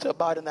peace to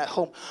abide in that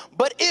home.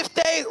 But if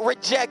they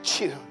reject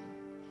you,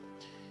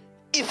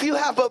 if you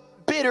have a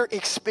bitter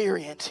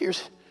experience,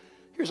 here's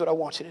what I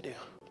want you to do.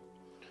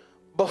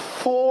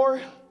 Before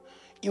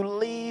you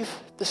leave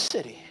the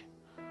city,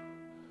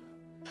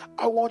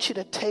 I want you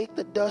to take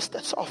the dust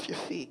that's off your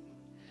feet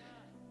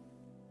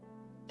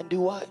and do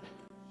what?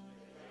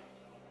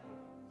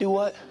 Do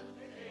what?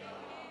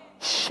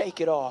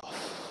 Shake it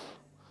off.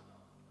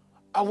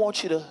 I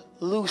want you to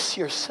loose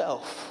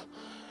yourself.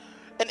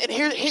 And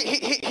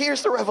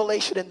here's the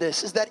revelation in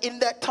this, is that in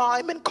that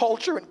time and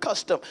culture and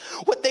custom,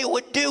 what they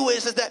would do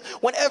is that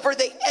whenever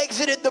they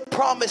exited the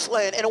promised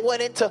land and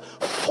went into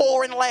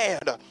foreign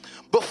land,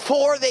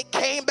 before they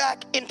came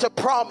back into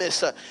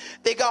promise,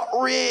 they got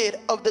rid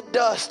of the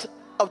dust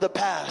of the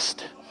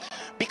past.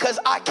 Because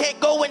I can't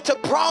go into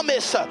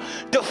promise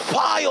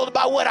defiled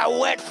by what I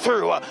went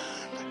through.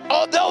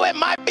 Although it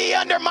might be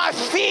under my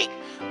feet,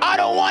 I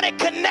don't want it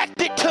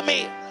connected to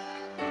me.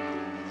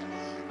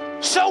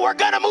 So we're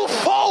going to move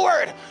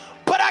forward,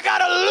 but I got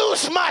to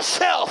loose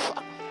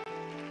myself.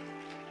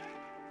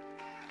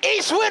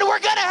 Eastwind, we're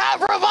going to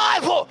have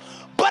revival,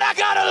 but I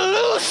got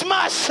to loose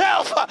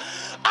myself.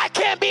 I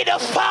can't be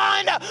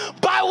defined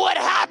by what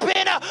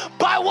happened,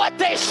 by what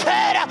they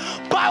said,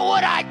 by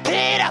what I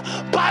did,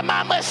 by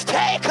my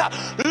mistake.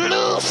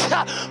 Loose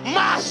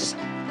myself.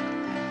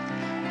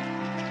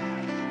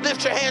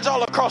 Lift your hands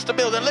all across the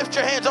building. Lift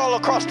your hands all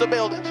across the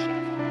building.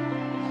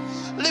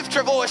 Lift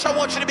your voice. I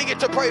want you to begin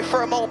to pray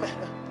for a moment.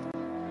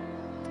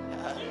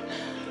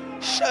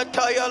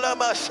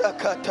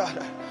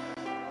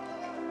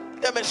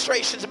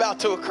 Demonstration's about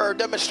to occur.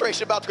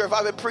 Demonstration about to occur. If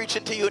I've been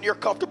preaching to you and you're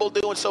comfortable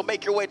doing so,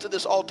 make your way to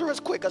this altar as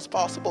quick as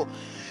possible.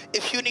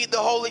 If you need the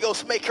Holy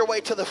Ghost, make your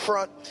way to the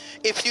front.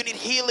 If you need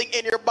healing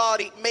in your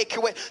body, make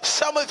your way.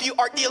 Some of you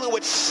are dealing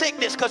with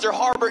sickness because you're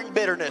harboring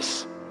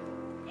bitterness.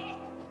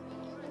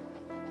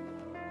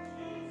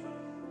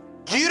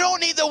 You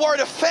don't need the word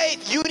of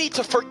faith. You need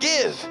to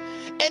forgive.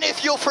 And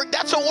if you'll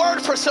that's a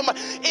word for somebody.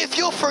 If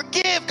you'll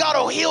forgive, God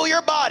will heal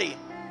your body.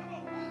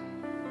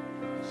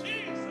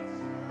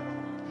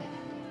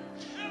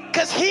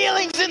 Because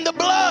healing's in the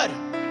blood.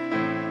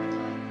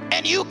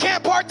 And you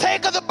can't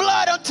partake of the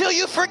blood until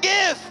you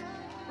forgive.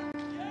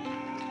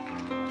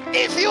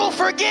 If you'll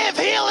forgive,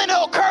 healing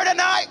will occur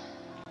tonight.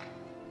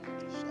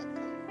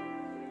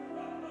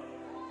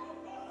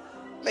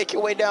 Make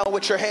your way down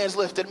with your hands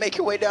lifted. Make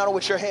your way down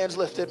with your hands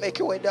lifted. Make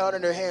your way down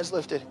and your hands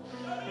lifted.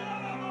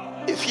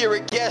 If you're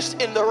a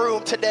guest in the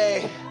room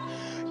today,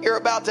 you're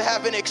about to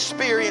have an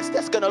experience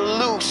that's going to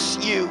loose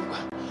you.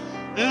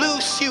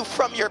 Loose you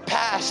from your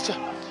past.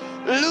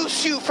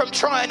 Loose you from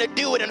trying to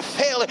do it and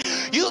failing.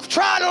 You've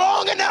tried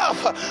long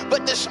enough,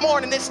 but this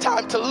morning it's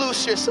time to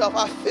loose yourself.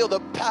 I feel the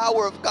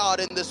power of God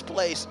in this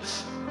place.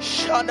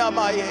 Come down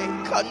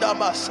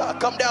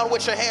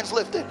with your hands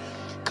lifted.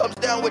 Comes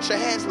down with your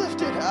hands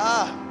lifted.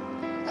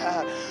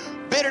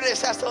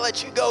 Bitterness has to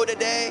let you go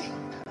today.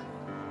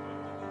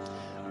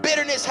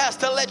 Bitterness has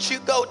to let you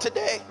go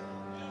today.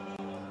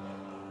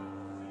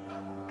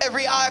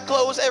 Every eye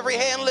closed, every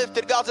hand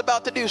lifted. God's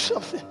about to do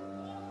something.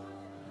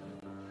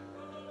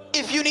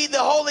 If you need the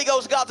Holy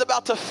Ghost, God's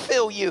about to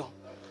fill you.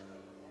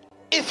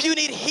 If you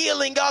need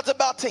healing, God's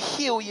about to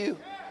heal you.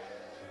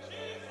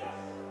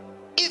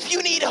 If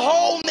you need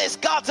wholeness,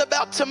 God's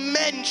about to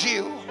mend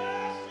you.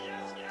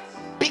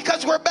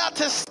 Because we're about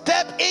to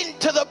step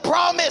into the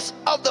promise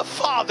of the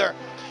Father.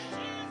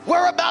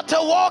 We're about to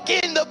walk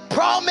in the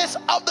promise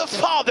of the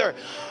Father.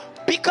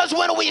 Because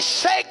when we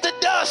shake the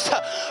dust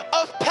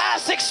of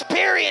past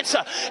experience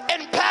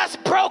and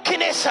past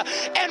brokenness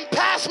and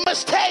past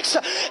mistakes,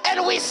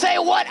 and we say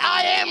what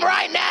I am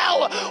right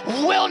now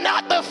will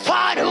not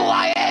define who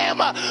I am,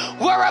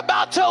 we're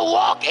about to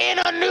walk in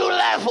a new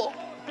level.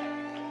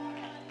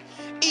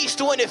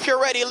 East Wind, if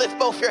you're ready, lift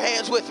both your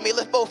hands with me.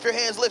 Lift both your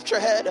hands, lift your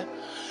head.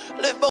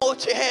 Lift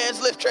both your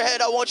hands, lift your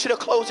head. I want you to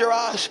close your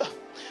eyes.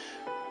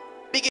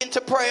 Begin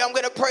to pray. I'm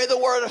going to pray the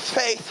word of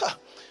faith.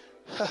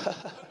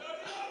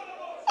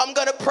 I'm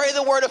going to pray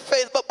the word of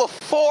faith, but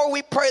before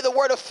we pray the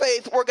word of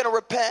faith, we're going to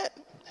repent.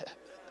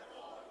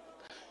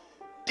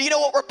 Do you know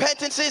what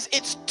repentance is?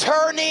 It's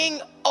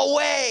turning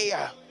away.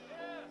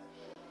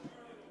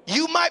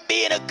 You might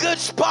be in a good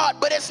spot,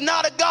 but it's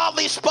not a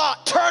godly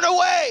spot. Turn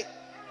away.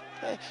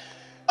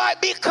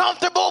 Might be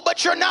comfortable,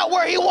 but you're not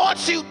where he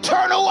wants you.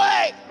 Turn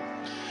away.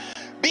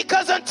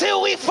 Because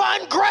until we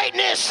find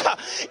greatness,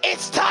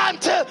 it's time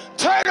to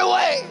turn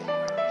away.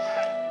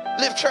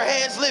 Lift your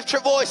hands, lift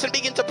your voice, and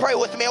begin to pray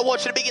with me. I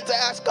want you to begin to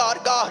ask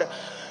God,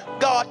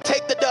 God,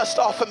 take the dust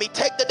off of me.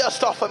 Take the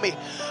dust off of me.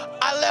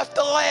 I left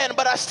the land,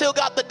 but I still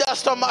got the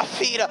dust on my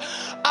feet.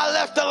 I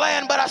left the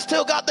land, but I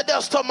still got the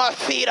dust on my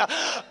feet.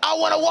 I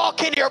want to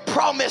walk in your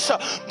promise,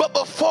 but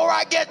before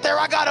I get there,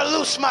 I got to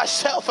loose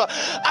myself.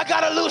 I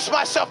got to loose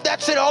myself.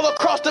 That's it, all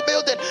across the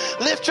building.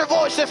 Lift your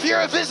voice. If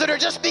you're a visitor,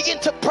 just begin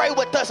to pray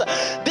with us.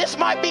 This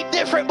might be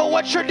different, but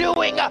what you're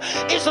doing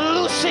is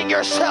loosing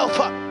yourself.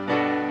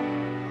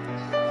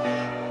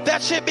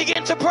 That's it,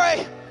 begin to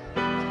pray.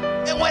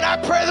 And when I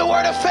pray the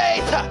word of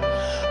faith,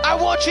 I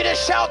want you to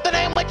shout the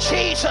name of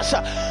Jesus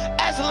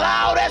as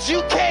loud as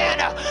you can.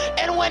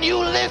 And when you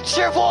lift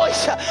your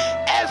voice,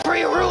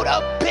 every root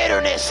of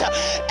bitterness,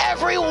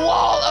 every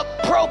wall of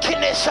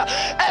brokenness,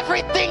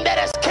 everything that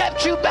has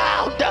kept you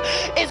bound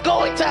is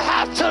going to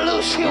have to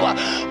loose you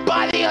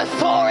by the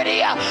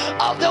authority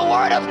of the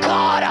word of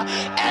God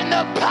and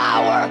the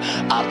power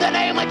of the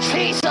name of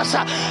Jesus.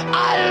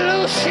 I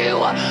loose you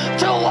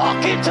to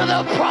walk into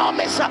the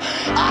promise.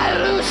 I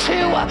loose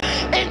you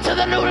into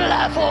the new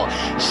level.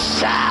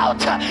 Shout,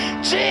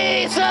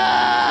 Jesus!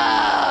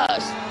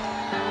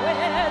 Where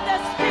the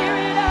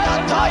Spirit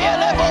of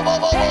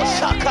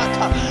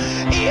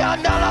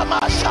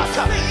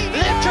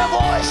lift your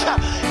voice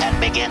and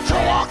begin to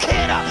walk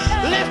in.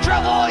 Lift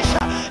your voice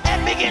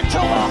and begin to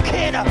walk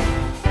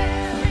in.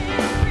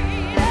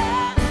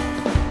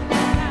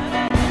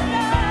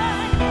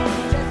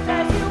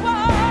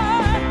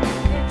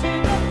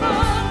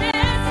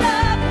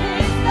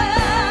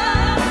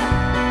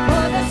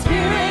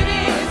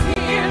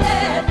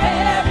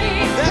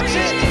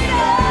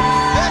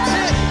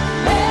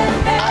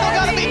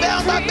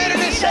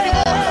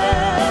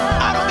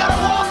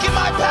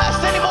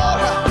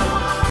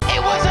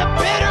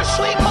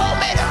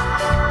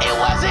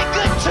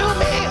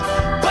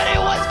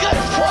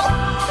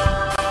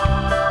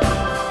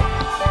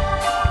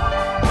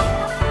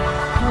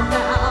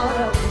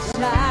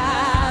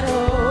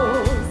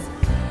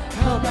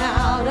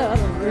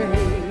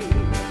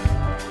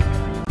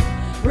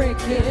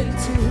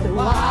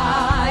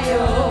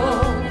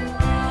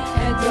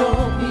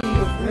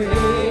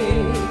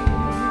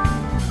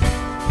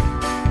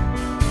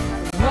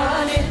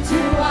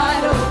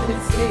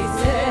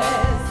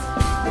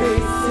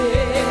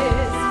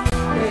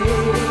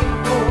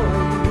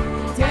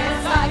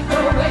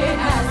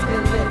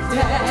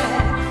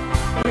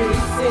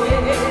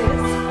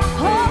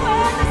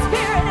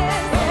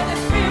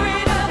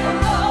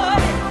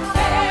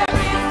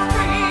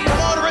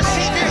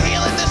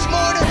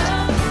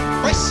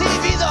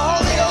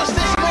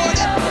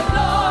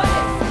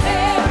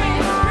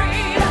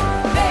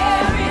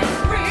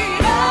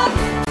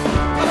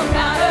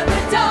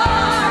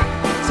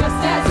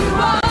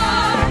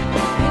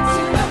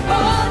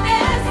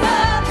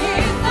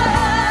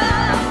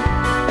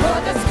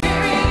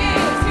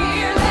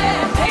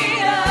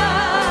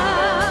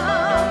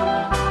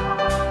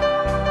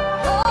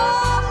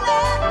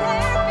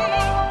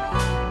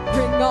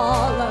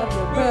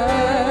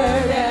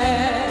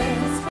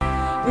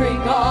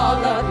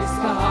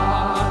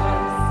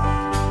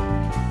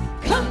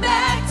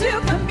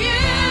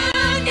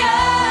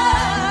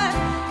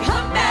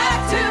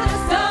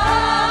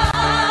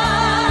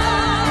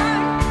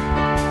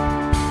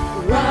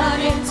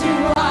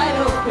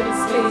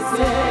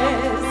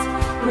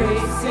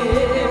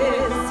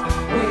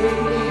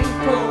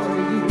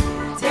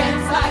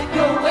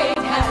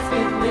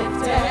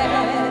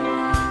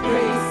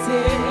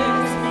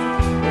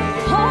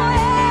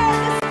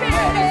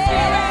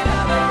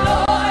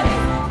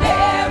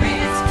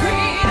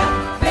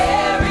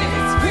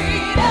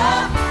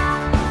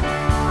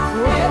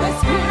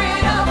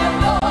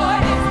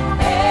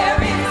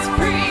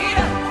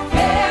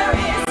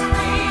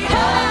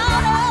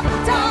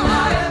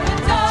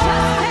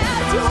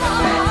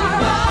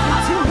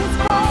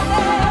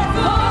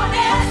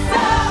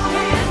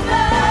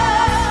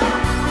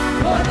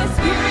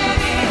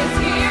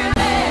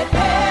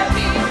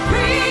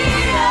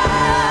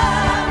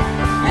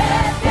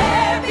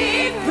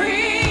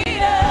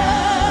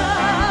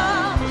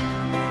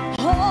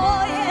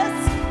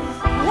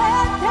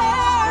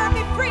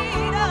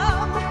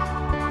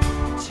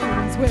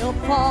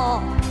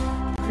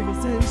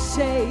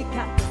 shake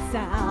at the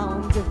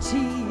sound of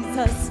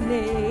Jesus'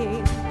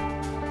 name.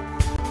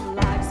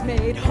 Lives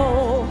made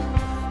whole,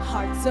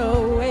 hearts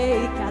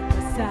awake at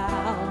the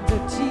sound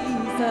of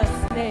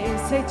Jesus' name.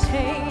 Say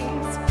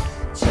chains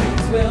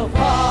will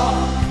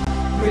fall,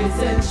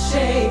 prisons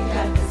shake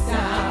at the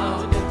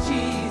sound of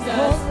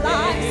Jesus' name.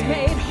 Lives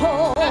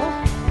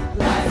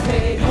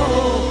made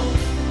whole,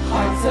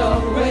 hearts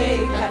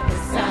awake at the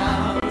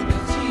sound of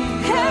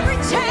Jesus. Every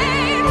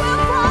chain will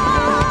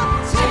fall,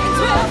 chains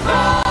will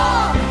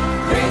fall,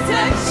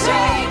 prisons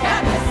shake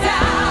at the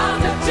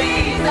sound of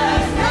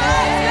Jesus'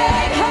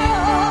 name.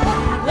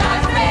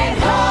 Lives made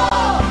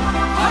whole,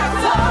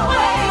 hearts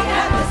awake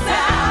at the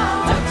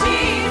sound of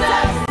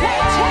Jesus'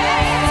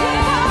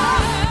 name.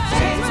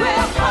 Chains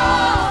will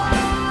fall,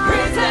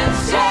 prisons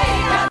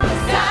shake at the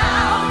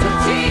sound of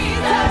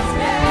Jesus'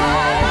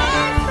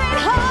 name.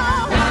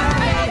 Lives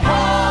made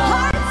whole,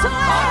 hearts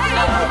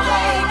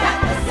awake at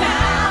the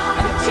sound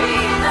of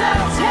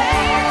Jesus'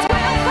 name.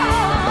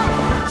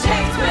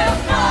 Chains will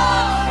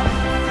fall,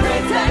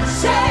 prisons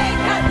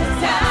shake at the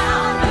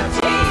sound of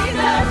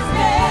Jesus'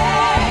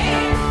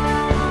 name.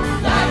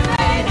 Lives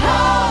made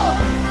whole,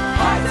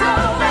 hearts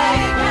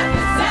awake at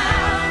the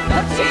sound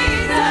of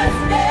Jesus'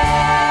 name.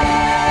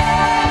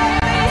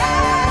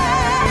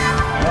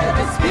 Where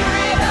the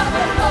Spirit of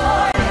the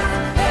Lord is,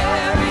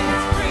 there is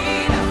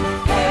freedom.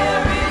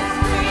 There is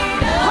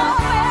freedom. Oh,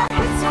 where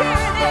His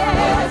Spirit is.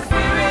 Where the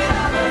Spirit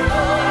of the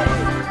Lord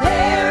is,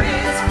 there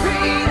is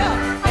freedom.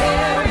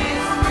 There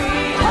is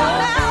freedom.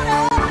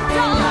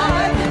 Come out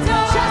of the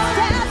door, just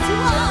as you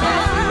are,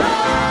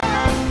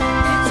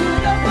 into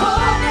the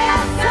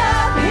fullness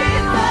of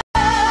His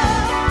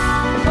love.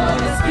 For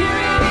the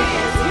Spirit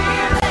is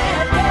here,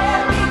 let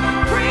there be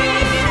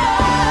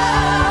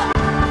freedom.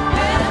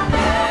 Let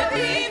there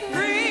be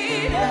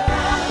freedom.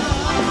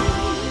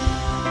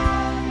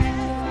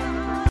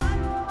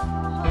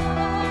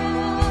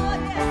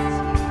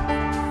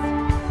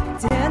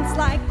 Dance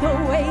like the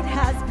weight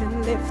has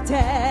been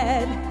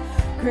lifted.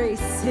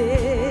 Grace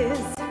is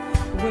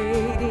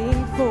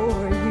waiting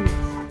for you.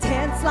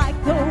 Dance like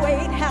the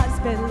weight has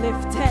been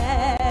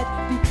lifted,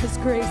 because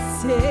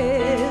grace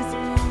is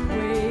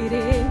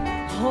waiting.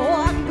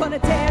 Oh, I'm gonna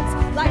dance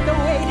like the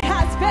weight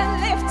has been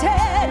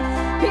lifted,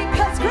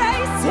 because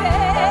grace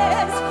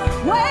is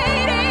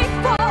waiting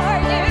for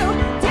you.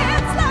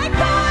 Dance like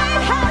the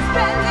weight has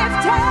been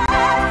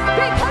lifted,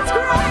 because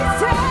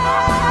grace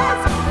is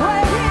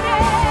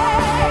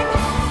waiting.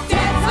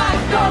 Dance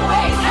like the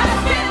weight has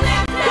been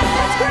lifted,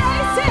 because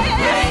grace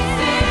is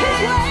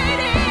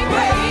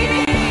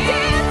waiting.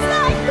 Dance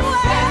like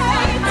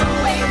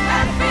the weight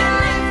has been lifted,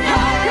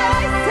 grace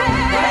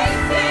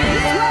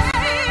is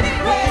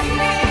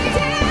waiting.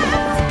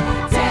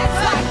 Dance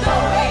like the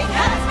weight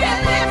has been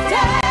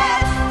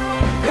lifted,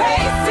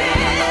 grace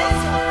is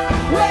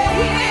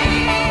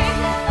waiting.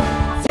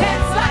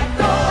 Dance like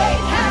the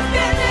weight has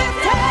been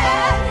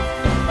lifted,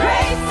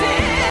 grace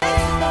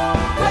is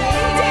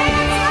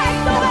waiting.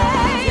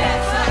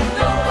 Dance like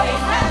the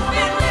weight has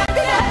been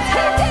lifted,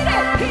 because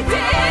He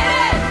did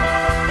it,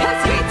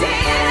 'cause He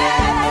did it.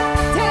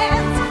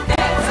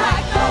 Dance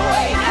like the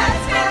weight has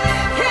been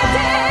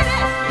lifted,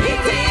 He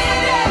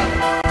did it,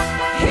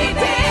 He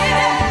did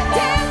it.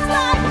 Dance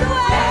like the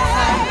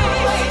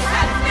weight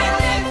has been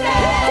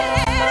lifted,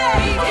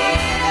 He did it,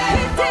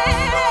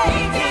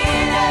 He did it.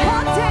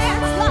 Oh,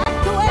 dance like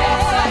the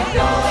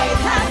weight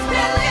has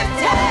been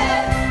lifted.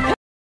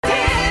 He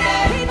did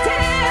it, He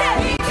did it,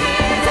 He did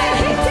it,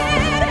 He did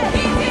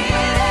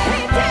it,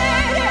 He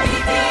did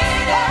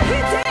it, He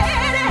did it.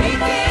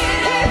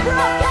 He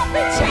broke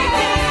every chain,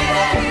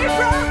 He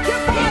broke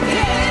your body. He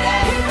did it,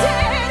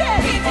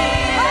 He did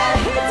it, oh,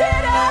 He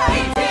did it,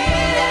 He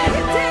did it,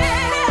 He did it,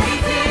 He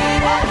did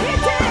it, oh, He did it,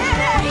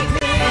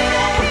 He did it, He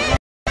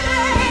did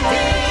it, He did it.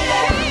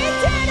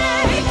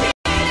 He gave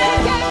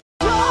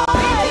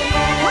joy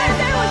where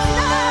there was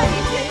none. He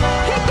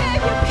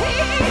gave you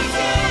peace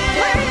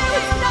where there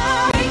was none. Oh,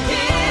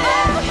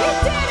 He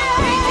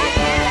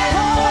did it.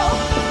 Oh,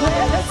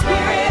 where the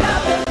Spirit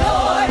of the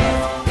Lord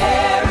is,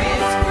 there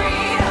is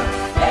freedom.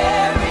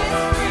 There is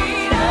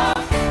freedom.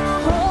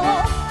 Oh,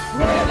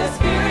 where the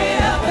Spirit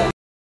of the Lord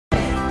is,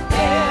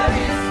 there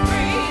is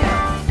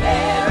freedom.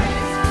 There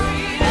is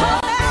freedom.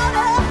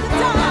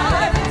 Come out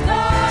of the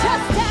dark,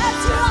 just as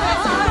you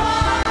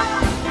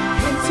are,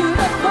 into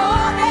the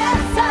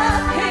fullness of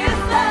His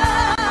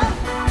love.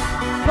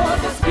 For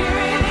the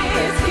Spirit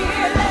is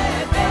here,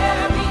 let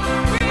there be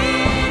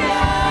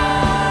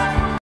freedom.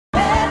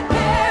 Let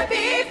there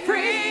be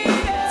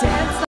freedom.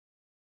 Dance like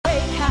the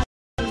weight has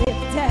been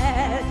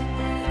lifted,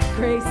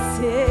 grace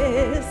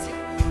is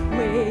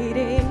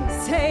waiting.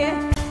 Say it.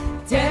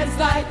 Dance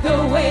like the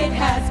weight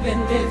has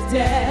been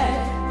lifted,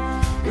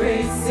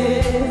 grace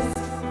is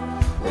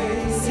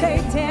waiting. Say,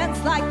 dance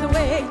like the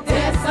weight.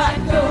 Dance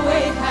like the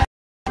weight has